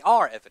 well, they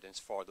are evidence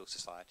for those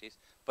societies,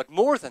 but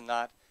more than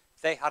that,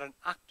 they had an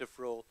active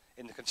role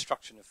in the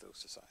construction of those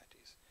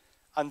societies.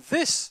 And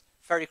this,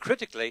 very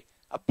critically,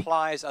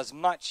 applies as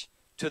much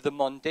to the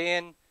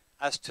mundane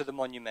as to the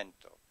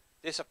monumental.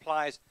 This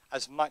applies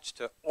as much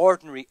to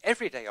ordinary,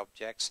 everyday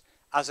objects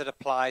as it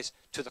applies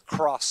to the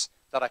cross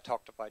that I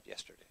talked about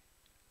yesterday.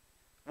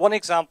 One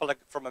example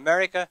from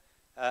America,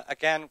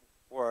 again,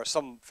 where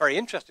some very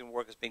interesting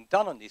work is being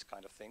done on these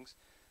kind of things,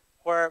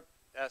 where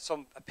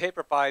a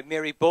paper by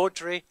Mary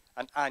Baudry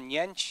and Anne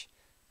Jensch,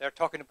 they're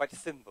talking about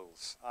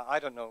thimbles. I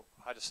don't know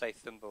how to say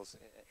thimbles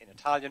in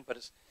Italian, but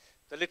it's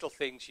the little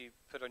things you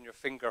put on your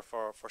finger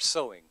for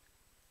sewing.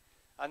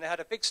 And they had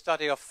a big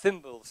study of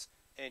thimbles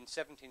in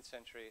 17th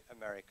century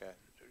America.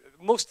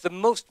 The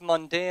most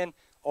mundane,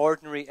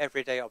 ordinary,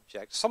 everyday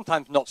objects,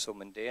 sometimes not so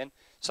mundane,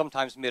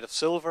 sometimes made of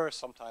silver,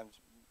 sometimes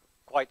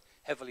quite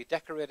heavily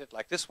decorated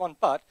like this one,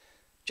 but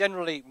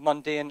generally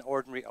mundane,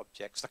 ordinary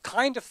objects. The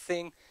kind of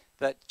thing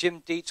that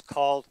Jim Dietz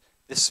called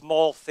the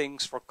small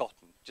things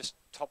forgotten, just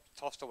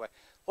tossed away.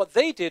 What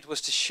they did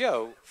was to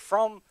show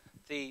from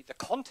the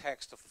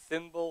context of the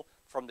thimble,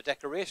 from the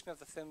decoration of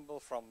the thimble,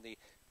 from the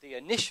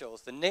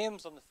initials, the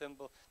names on the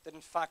thimble, that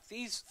in fact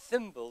these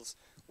thimbles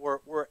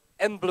were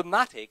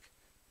emblematic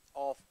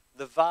of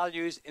the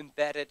values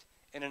embedded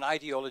in an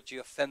ideology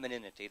of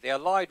femininity. They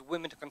allowed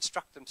women to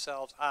construct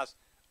themselves as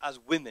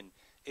women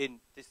in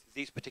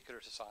these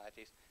particular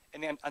societies.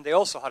 And they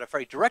also had a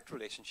very direct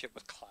relationship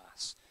with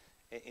class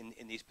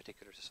in these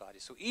particular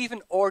societies. So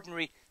even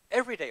ordinary,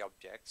 everyday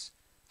objects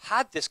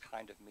had this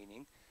kind of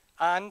meaning.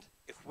 And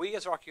if we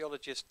as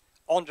archaeologists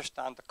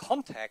understand the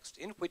context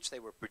in which they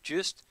were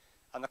produced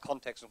and the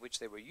context in which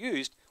they were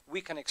used, we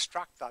can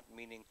extract that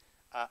meaning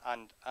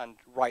and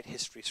write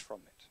histories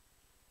from it.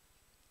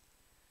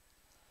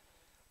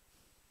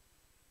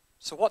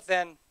 So what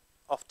then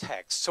of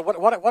text? So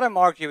what I'm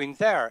arguing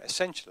there,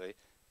 essentially,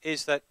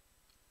 is that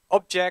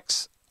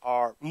objects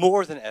are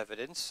more than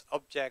evidence.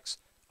 Objects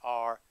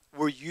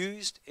were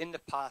used in the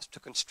past to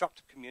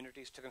construct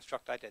communities, to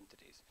construct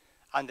identities.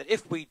 And that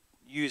if we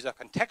use a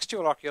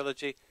contextual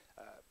archaeology,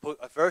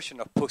 a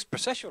version of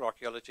post-processual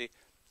archaeology,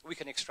 we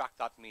can extract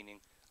that meaning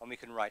and we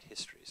can write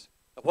histories.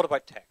 But what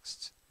about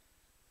texts?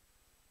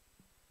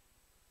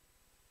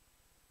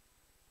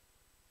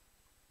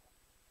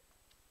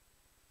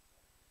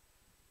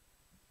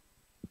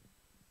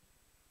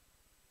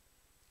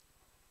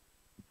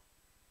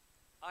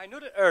 I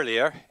noted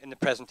earlier in the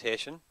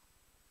presentation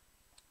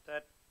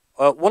that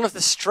one of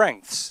the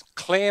strengths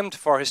claimed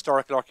for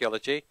historical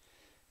archaeology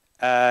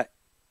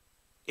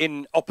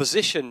in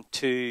opposition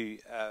to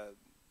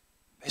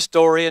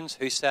historians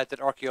who said that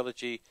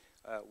archaeology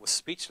was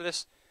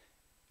speechless,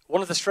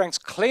 one of the strengths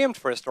claimed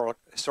for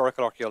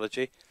historical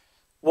archaeology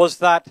was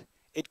that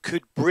it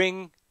could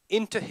bring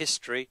into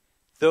history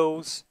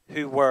those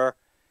who were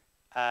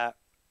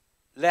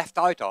left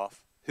out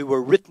of, who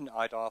were written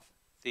out of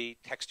the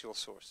textual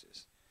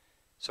sources.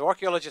 So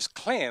archaeologists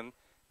claim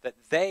that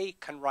they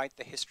can write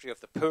the history of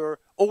the poor,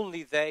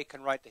 only they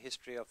can write the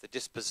history of the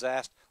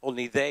dispossessed,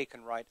 only they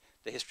can write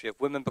the history of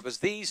women, because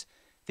these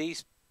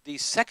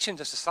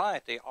sections of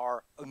society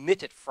are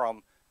omitted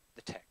from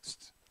the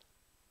text.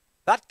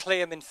 That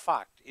claim, in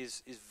fact,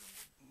 is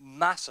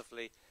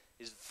vastly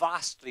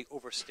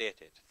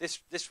overstated.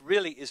 This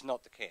really is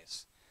not the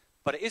case.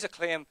 But it is a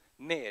claim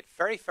made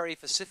very, very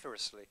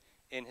vociferously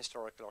in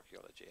historical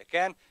archaeology.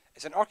 Again,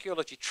 it's an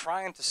archaeology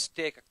trying to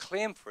stake a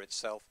claim for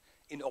itself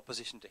in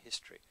opposition to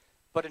history.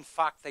 But in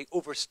fact, they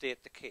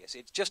overstate the case.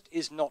 It just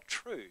is not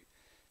true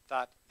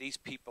that these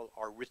people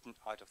are written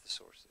out of the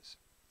sources.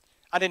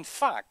 And in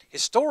fact,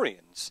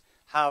 historians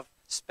have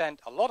spent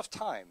a lot of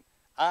time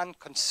and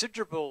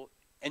considerable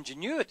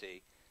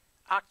ingenuity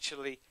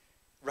actually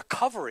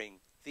recovering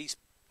these,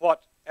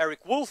 what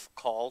Eric Wolf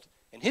called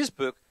in his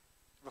book,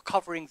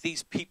 recovering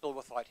these people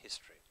without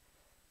history.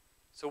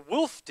 So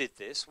Wolf did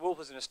this. Wolf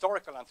was an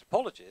historical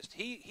anthropologist.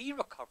 He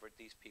recovered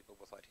these people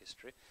without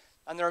history.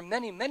 And there are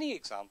many, many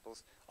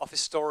examples of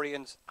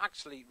historians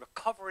actually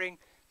recovering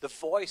the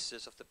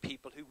voices of the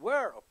people who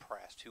were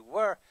oppressed, who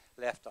were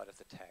left out of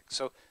the text.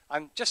 So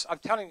I'm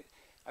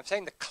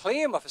saying the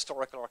claim of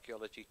historical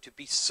archaeology to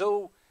be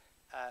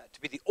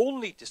the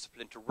only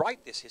discipline to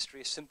write this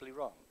history is simply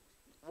wrong.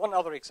 One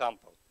other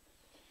example.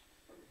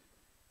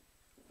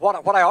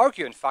 What I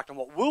argue, in fact, and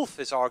what Wolf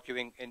is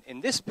arguing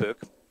in this book,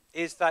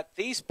 is that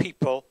these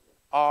people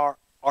are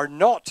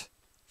not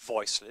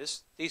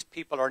voiceless. These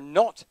people are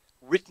not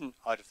written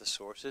out of the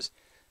sources.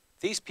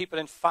 These people,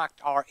 in fact,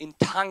 are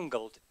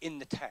entangled in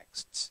the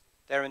texts.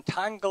 They're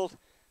entangled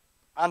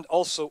and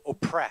also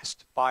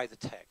oppressed by the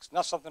text. And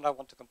that's something I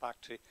want to come back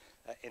to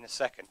in a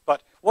second.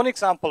 But one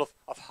example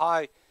of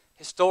how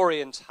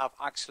historians have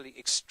actually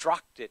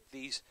extracted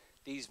these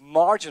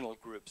marginal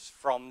groups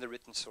from the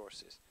written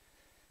sources.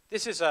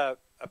 This is a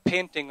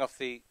painting of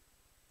the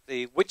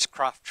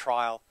witchcraft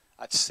trial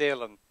at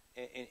Salem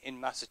in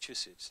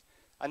Massachusetts.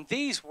 And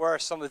these were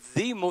some of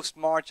the most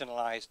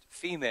marginalized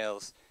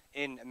females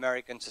in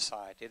American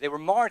society. They were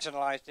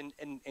marginalized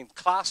in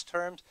class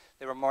terms,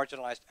 they were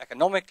marginalized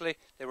economically,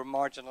 they were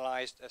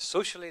marginalized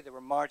socially, they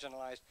were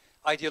marginalized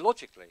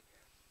ideologically.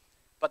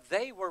 But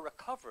they were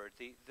recovered,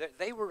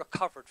 they were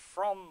recovered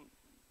from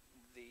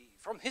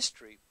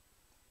history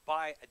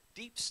by a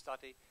deep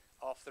study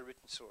of the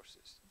written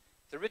sources.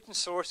 The written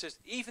sources,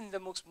 even the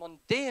most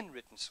mundane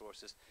written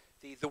sources,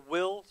 the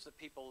wills that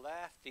people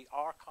left, the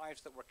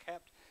archives that were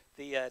kept,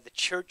 the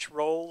church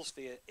rolls,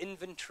 the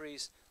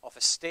inventories of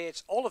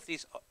estates, all of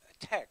these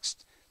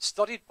texts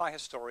studied by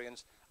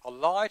historians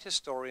allowed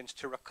historians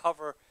to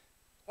recover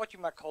what you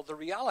might call the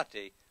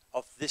reality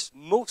of this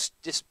most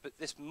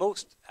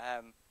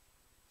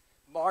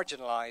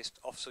marginalized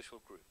of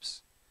social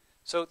groups.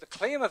 So the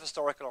claim of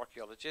historical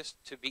archaeologists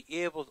to be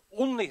able,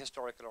 only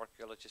historical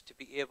archaeologists, to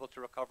be able to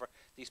recover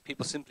these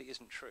people simply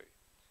isn't true.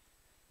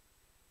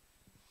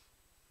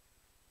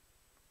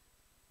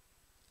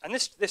 And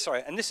this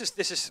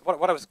is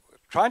what I was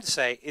trying to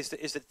say is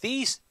that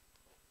these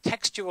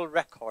textual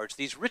records,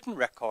 these written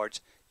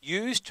records,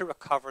 used to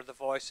recover the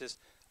voices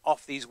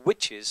of these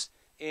witches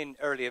in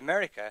early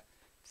America,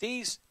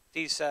 these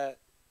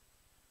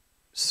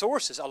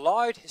sources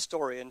allowed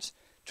historians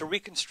to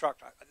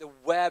reconstruct the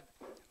web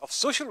of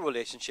social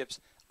relationships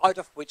out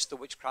of which the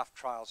witchcraft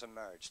trials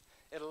emerged.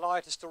 It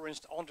allowed historians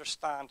to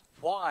understand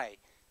why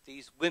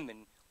these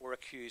women were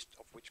accused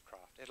of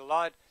witchcraft. It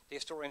allowed the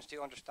historians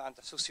to understand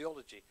the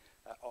sociology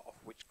of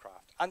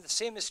witchcraft. And the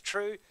same is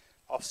true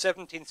of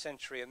 17th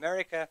century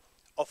America,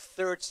 of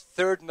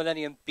third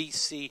millennium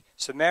BC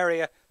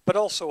Sumeria, but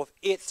also of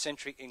 8th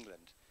century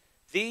England.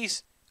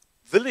 These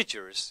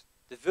villagers,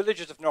 the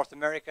villagers of North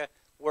America,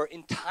 were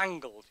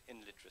entangled in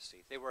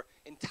literacy. They were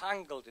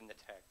entangled in the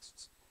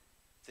texts.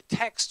 The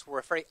texts were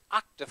a very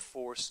active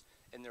force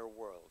in their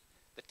world.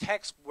 The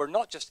texts were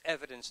not just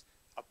evidence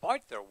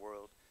about their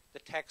world, the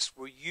texts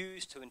were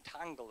used to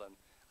entangle them,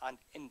 and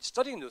in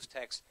studying those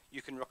texts,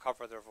 you can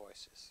recover their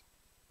voices.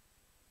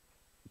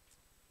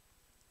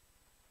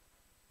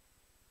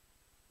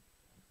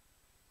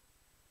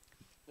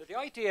 Now, the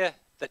idea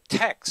that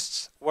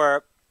texts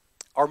are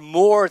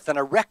more than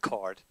a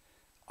record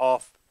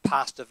of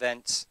past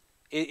events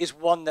is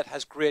one that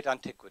has great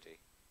antiquity.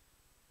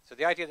 So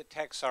the idea that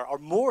texts are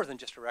more than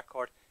just a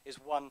record is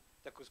one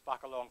that goes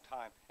back a long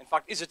time. In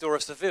fact, Isidore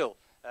of Seville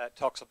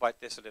talks about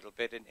this a little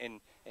bit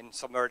in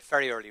some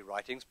very early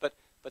writings, but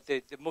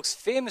the most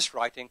famous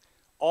writing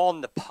on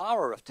the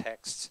power of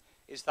texts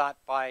is that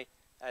by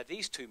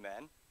these two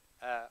men.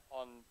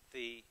 On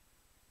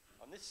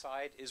this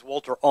side is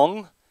Walter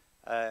Ong,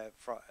 and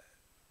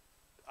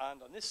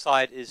on this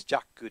side is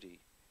Jack Goody.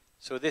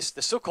 So the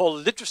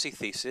so-called literacy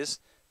thesis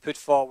put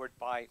forward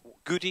by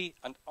Goody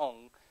and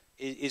Ong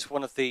is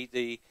one of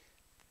the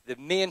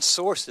main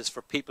sources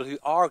for people who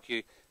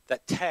argue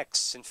that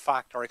texts, in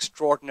fact, are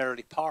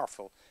extraordinarily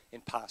powerful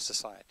in past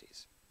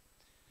societies.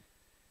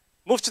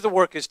 Most of the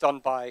work is done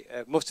by,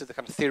 most of the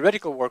kind of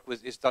theoretical work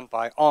is done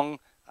by Ong,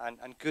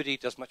 and Goody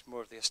does much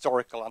more of the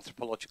historical,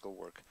 anthropological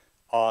work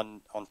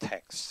on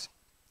texts.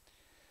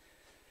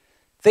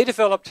 They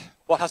developed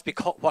what has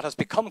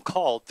become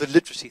called the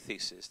literacy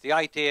thesis, the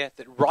idea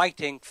that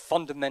writing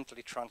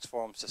fundamentally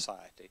transforms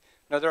society.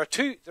 Now, there are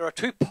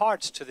two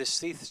parts to this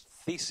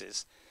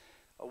thesis.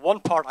 One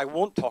part I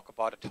won't talk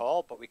about at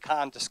all, but we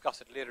can discuss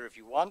it later if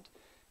you want.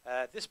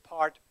 This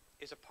part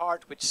is a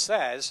part which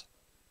says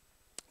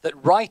that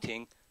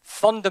writing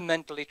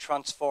fundamentally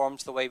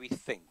transforms the way we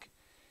think.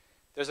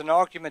 There's an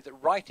argument that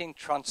writing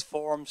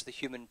transforms the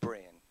human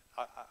brain,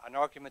 an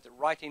argument that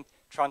writing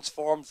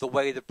transforms the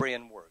way the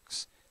brain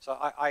works. So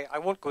I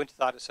won't go into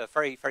that. It's a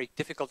very, very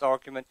difficult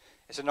argument.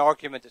 It's an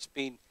argument that's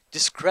been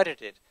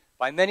discredited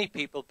by many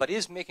people, but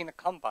is making a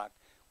comeback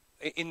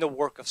in the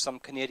work of some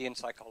Canadian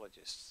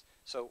psychologists.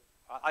 So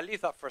I'll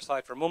leave that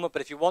aside for a moment,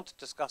 but if you want to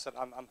discuss it,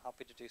 I'm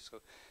happy to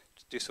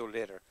do so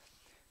later.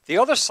 The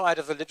other side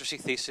of the literacy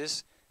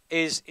thesis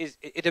is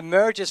it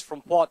emerges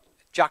from what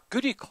Jack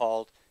Goody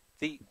called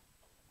the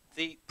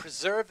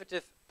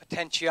preservative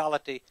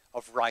potentiality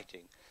of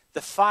writing.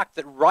 The fact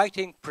that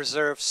writing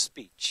preserves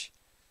speech.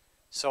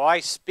 So I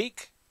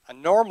speak,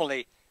 and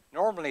normally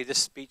this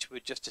speech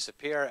would just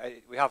disappear.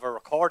 We have a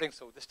recording,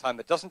 so this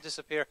time it doesn't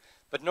disappear,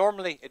 but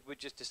normally it would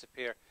just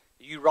disappear.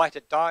 You write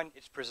it down,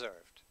 it's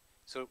preserved.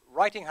 So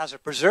writing has a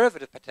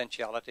preservative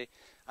potentiality,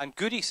 and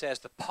Goody says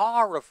the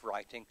power of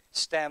writing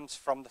stems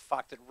from the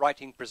fact that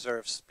writing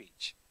preserves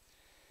speech.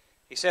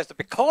 He says that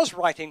because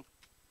writing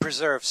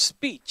preserves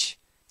speech,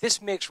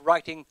 this makes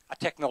writing a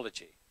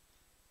technology.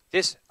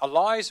 This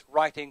allows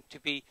writing to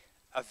be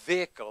a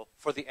vehicle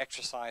for the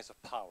exercise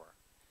of power.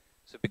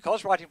 So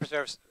because writing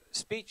preserves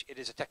speech, it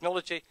is a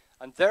technology,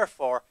 and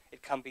therefore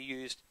it can be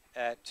used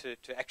to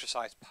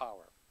exercise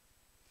power.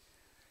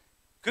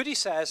 Goody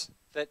says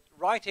that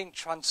writing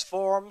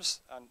transforms,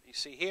 and you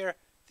see here,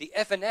 the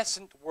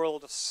evanescent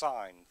world of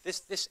sound.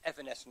 This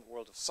evanescent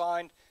world of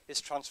sound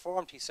is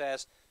transformed, he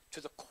says,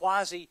 to the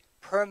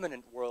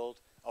quasi-permanent world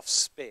of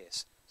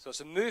space. So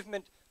it's a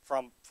movement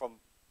from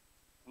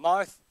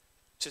mouth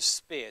to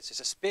space. It's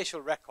a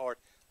spatial record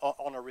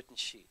on a written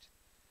sheet.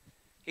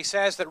 He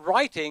says that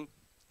writing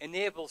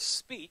enables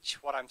speech,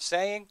 what I'm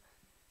saying,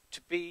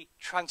 to be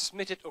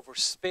transmitted over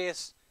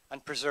space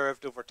and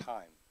preserved over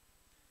time.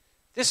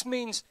 This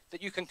means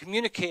that you can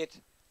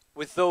communicate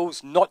with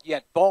those not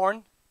yet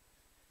born.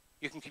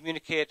 You can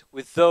communicate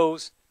with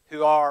those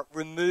who are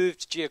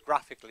removed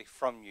geographically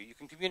from you. You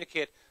can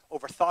communicate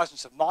over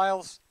thousands of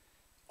miles,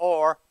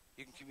 or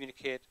you can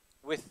communicate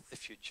with the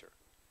future.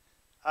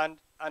 And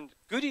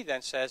Goody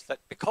then says that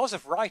because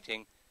of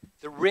writing,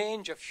 the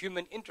range of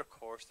human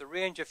intercourse, the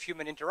range of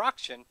human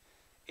interaction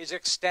is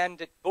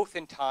extended both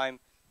in time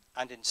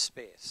and in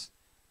space.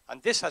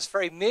 And this has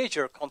very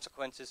major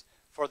consequences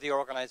for the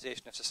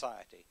organization of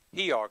society,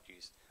 he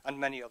argues, and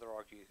many other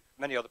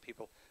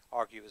people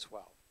argue as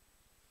well.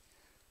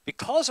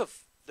 Because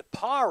of the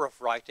power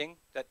of writing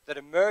that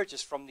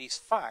emerges from these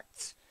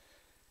facts,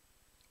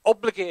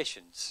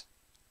 obligations,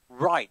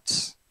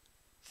 rights,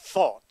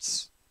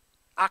 thoughts,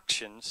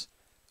 actions,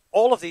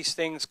 all of these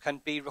things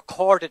can be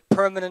recorded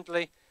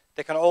permanently.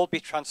 They can all be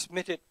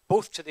transmitted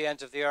both to the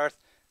ends of the earth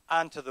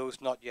and to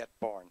those not yet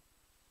born.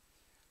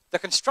 The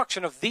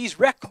construction of these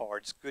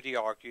records, Goody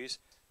argues,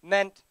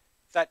 meant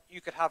that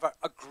you could have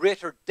a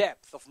greater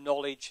depth of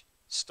knowledge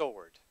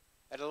stored.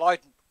 It allowed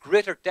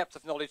greater depth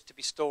of knowledge to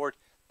be stored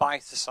by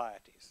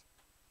societies.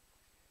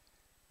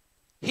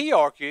 He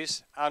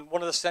argues, and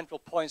one of the central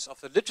points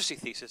of the literacy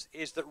thesis,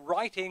 is that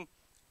writing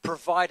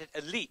provided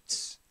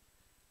elites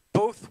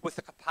both with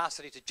the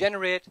capacity to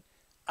generate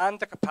and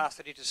the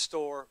capacity to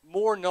store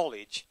more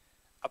knowledge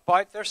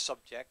about their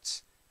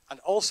subjects, and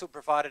also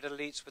provided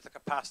elites with the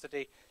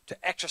capacity to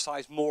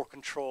exercise more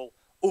control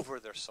over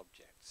their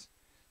subjects.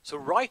 So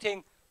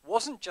writing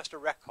wasn't just a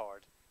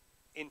record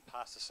in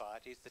past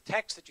societies. The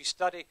texts that you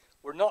study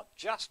were not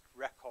just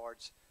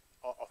records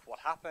of what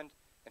happened.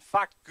 In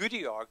fact,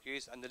 Goody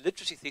argues, and the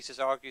literacy thesis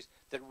argues,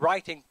 that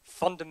writing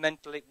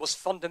was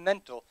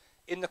fundamental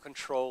in the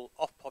control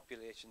of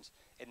populations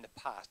in the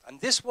past.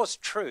 And this was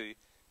true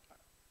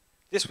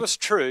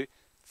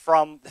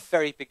from the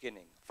very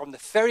beginning. From the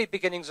very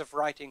beginnings of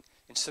writing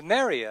in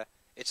Sumeria,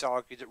 it's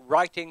argued that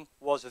writing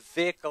was a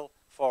vehicle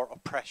for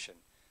oppression.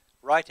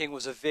 Writing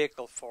was a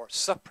vehicle for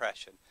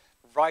suppression.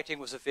 Writing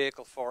was a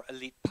vehicle for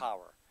elite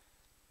power.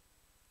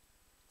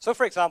 So,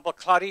 for example,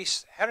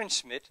 Clarice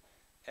Herenschmidt,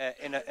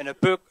 in a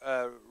book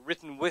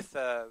written with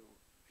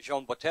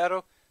Jean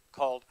Botero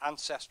called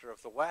Ancestor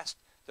of the West,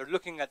 they're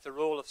looking at the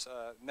role of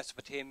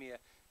Mesopotamia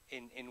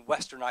in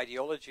Western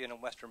ideology and in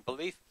Western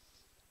belief.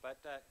 But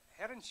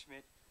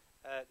Herenschmidt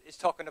is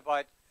talking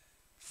about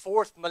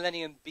 4th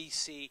millennium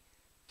BC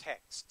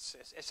texts,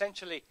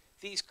 essentially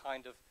these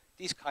kind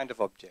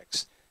of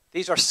objects.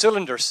 These are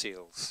cylinder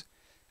seals.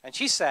 And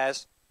she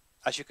says,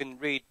 as you can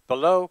read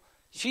below,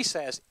 she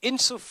says,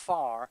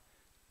 insofar,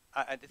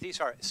 these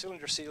are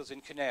cylinder seals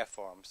in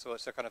cuneiform, so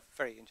it's a kind of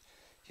very,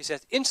 she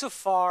says,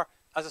 insofar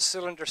as a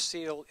cylinder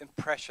seal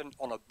impression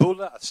on a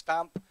bulla, a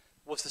stamp,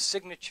 was the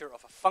signature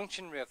of a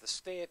functionary of the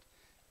state,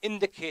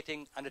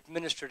 indicating an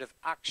administrative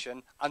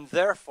action, and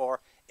therefore,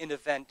 in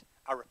event,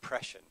 a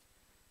repression.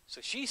 So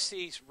she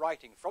sees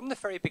writing from the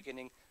very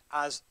beginning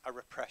as a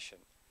repression.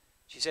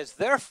 She says,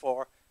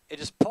 therefore, it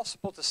is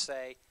possible to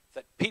say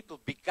that people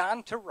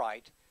began to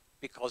write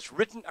because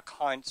written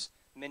accounts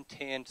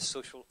maintained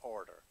social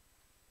order.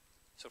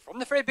 So from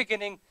the very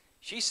beginning,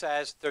 she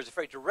says there's a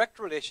very direct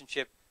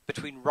relationship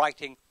between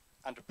writing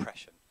and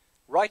oppression.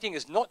 Writing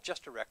is not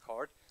just a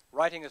record.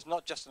 Writing is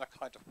not just an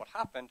account of what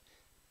happened.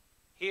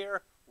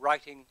 Here,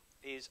 writing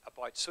is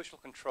about social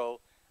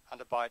control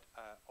and about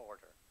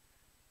order.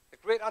 The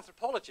great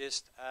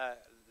anthropologist,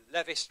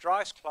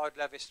 Claude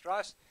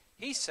Lévi-Strauss,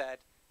 he said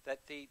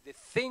that the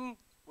thing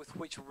with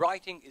which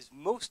writing is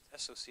most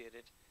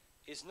associated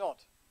is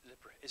not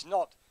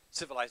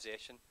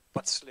civilization,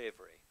 but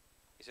slavery.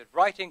 He said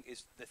writing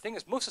is the thing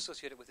is most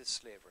associated with is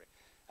slavery.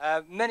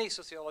 Many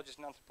sociologists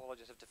and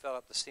anthropologists have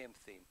developed the same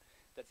theme,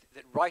 that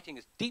writing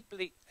is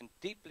deeply,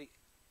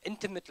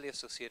 intimately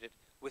associated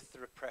with the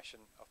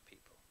repression of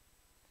people.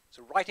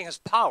 So writing has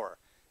power.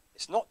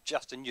 It's not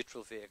just a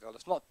neutral vehicle.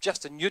 It's not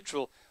just a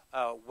neutral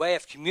way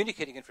of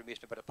communicating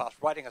information about the past.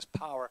 Writing has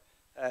power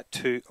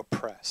to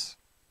oppress.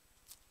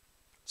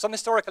 Some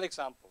historical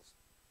examples.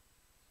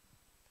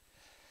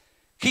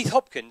 Keith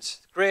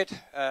Hopkins, great,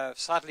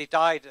 sadly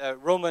died,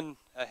 Roman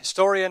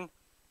historian,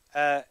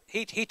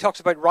 he talks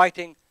about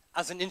writing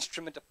as an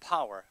instrument of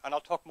power, and I'll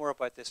talk more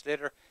about this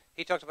later.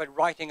 He talks about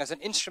writing as an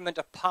instrument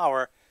of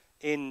power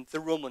in the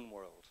Roman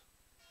world.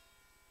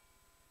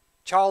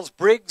 Charles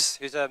Briggs,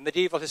 who's a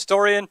medieval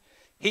historian,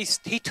 he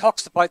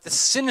talks about the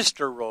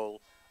sinister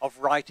role of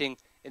writing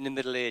in the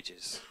Middle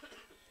Ages.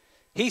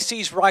 He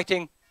sees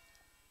writing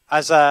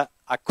as I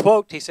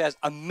quote, he says,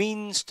 a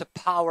means to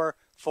power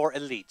for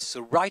elites.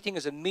 So writing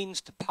is a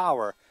means to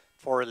power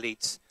for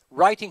elites.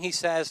 Writing, he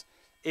says,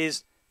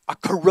 is a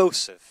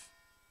corrosive,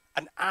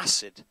 an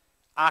acid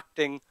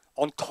acting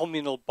on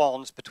communal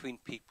bonds between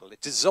people.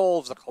 It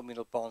dissolves the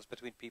communal bonds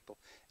between people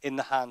in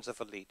the hands of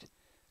elite.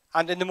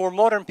 And in the more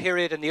modern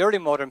period, in the early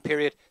modern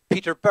period,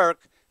 Peter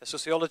Burke, a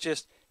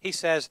sociologist, he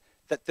says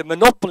that the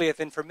monopoly of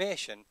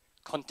information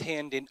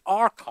contained in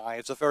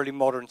archives of early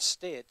modern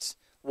states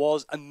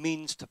was a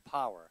means to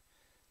power.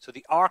 So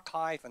the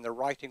archive and the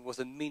writing was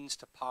a means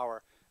to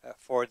power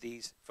for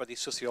these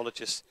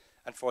sociologists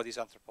and for these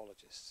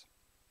anthropologists.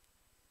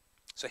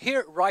 So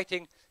here,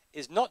 writing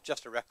is not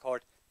just a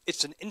record,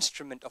 it's an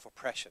instrument of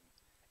oppression.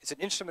 It's an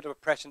instrument of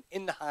oppression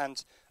in the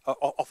hands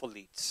of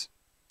elites.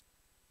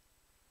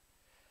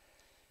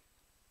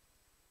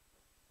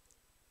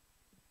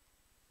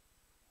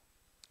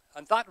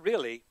 And that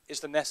really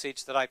is the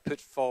message that I put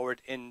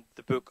forward in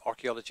the book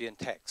Archaeology and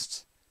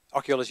Text.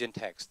 Archaeology and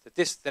Text.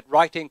 That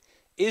writing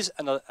is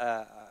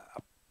a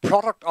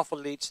product of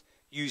elites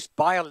used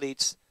by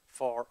elites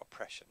for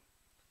oppression.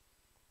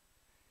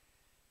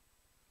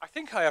 I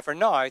think, however,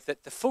 now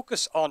that the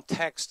focus on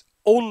text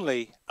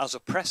only as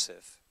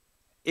oppressive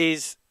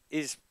is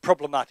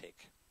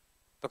problematic,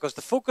 because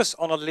the focus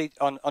on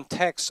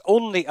text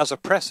only as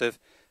oppressive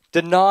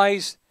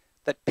denies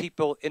that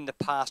people in the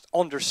past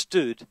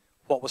understood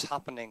what was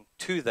happening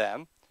to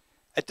them.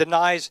 It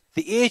denies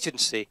the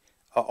agency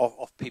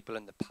of people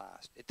in the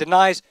past. It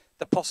denies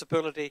the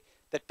possibility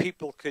that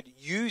people could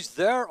use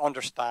their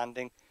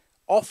understanding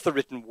of the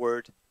written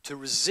word to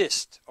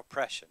resist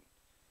oppression.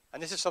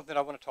 And this is something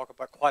I want to talk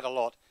about quite a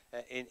lot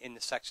in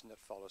the section that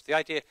follows. The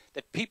idea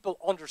that people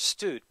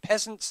understood,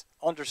 peasants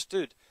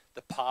understood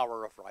the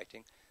power of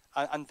writing,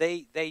 and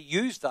they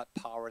used that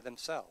power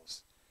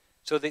themselves.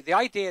 So the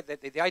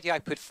idea I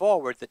put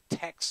forward that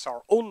texts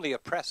are only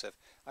oppressive,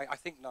 I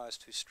think now is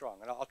too strong.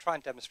 And I'll try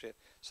and demonstrate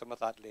some of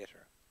that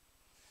later.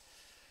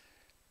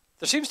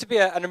 There seems to be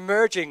an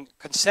emerging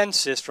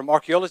consensus from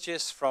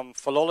archaeologists, from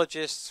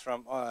philologists,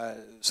 from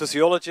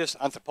sociologists,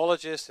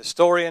 anthropologists,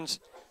 historians.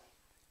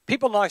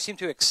 People now seem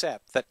to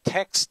accept that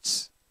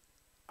texts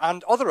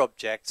and other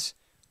objects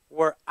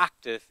were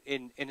active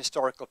in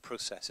historical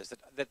processes,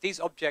 that these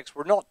objects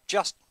were not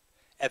just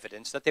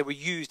evidence, that they were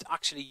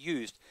actually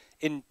used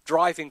in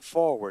driving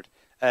forward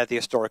the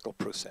historical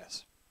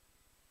process.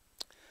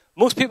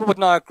 Most people would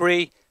now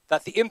agree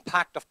that the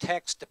impact of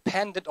text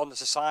depended on the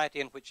society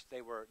in which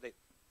they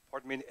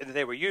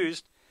were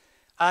used,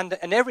 and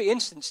in every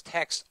instance,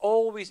 text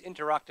always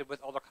interacted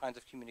with other kinds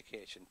of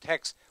communication.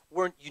 Texts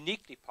weren't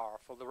uniquely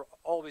powerful. There were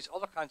always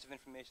other kinds of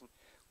information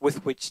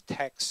with which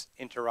texts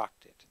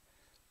interacted.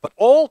 But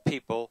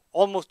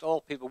almost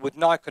all people, would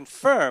now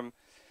confirm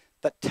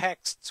that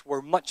texts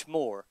were much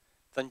more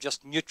than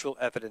just neutral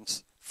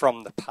evidence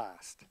from the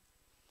past.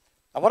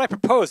 And what I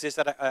propose is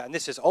that, and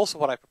this is also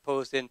what I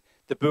proposed in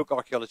the book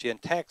Archaeology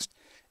and Text,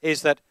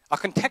 is that a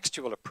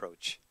contextual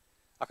approach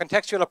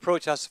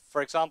as,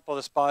 for example,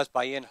 espoused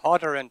by Ian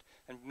Hodder and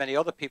many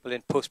other people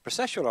in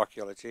post-processual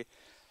archaeology,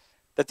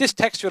 that this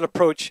textual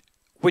approach,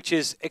 which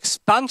is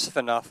expansive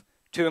enough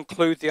to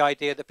include the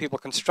idea that people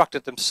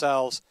constructed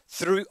themselves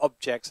through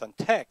objects and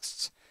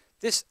texts,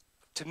 this,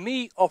 to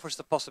me, offers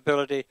the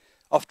possibility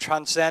of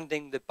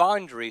transcending the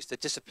boundaries, the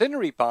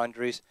disciplinary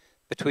boundaries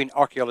between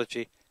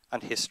archaeology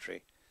and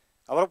history.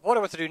 And what I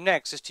want to do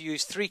next is to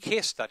use 3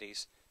 case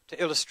studies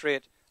to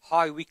illustrate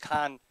how we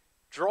can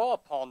draw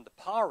upon the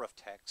power of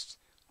texts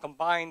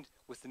combined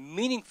with the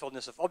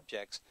meaningfulness of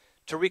objects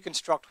to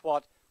reconstruct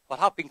what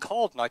have been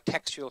called now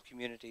textual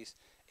communities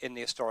in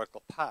the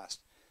historical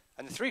past.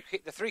 And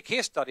the three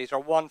case studies are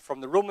one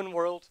from the Roman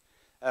world,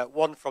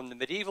 one from the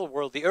medieval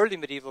world, the early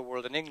medieval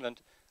world in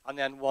England, and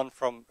then one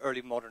from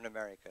early modern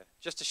America,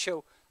 just to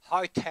show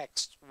how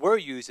texts were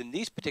used in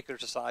these particular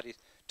societies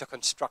to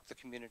construct the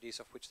communities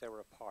of which they were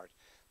a part,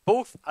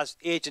 both as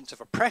agents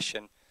of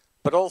oppression,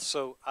 but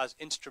also as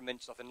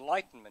instruments of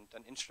enlightenment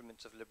and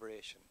instruments of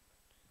liberation.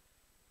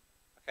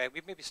 Okay,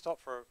 we maybe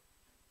stop for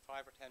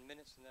 5 or 10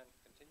 minutes and then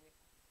continue.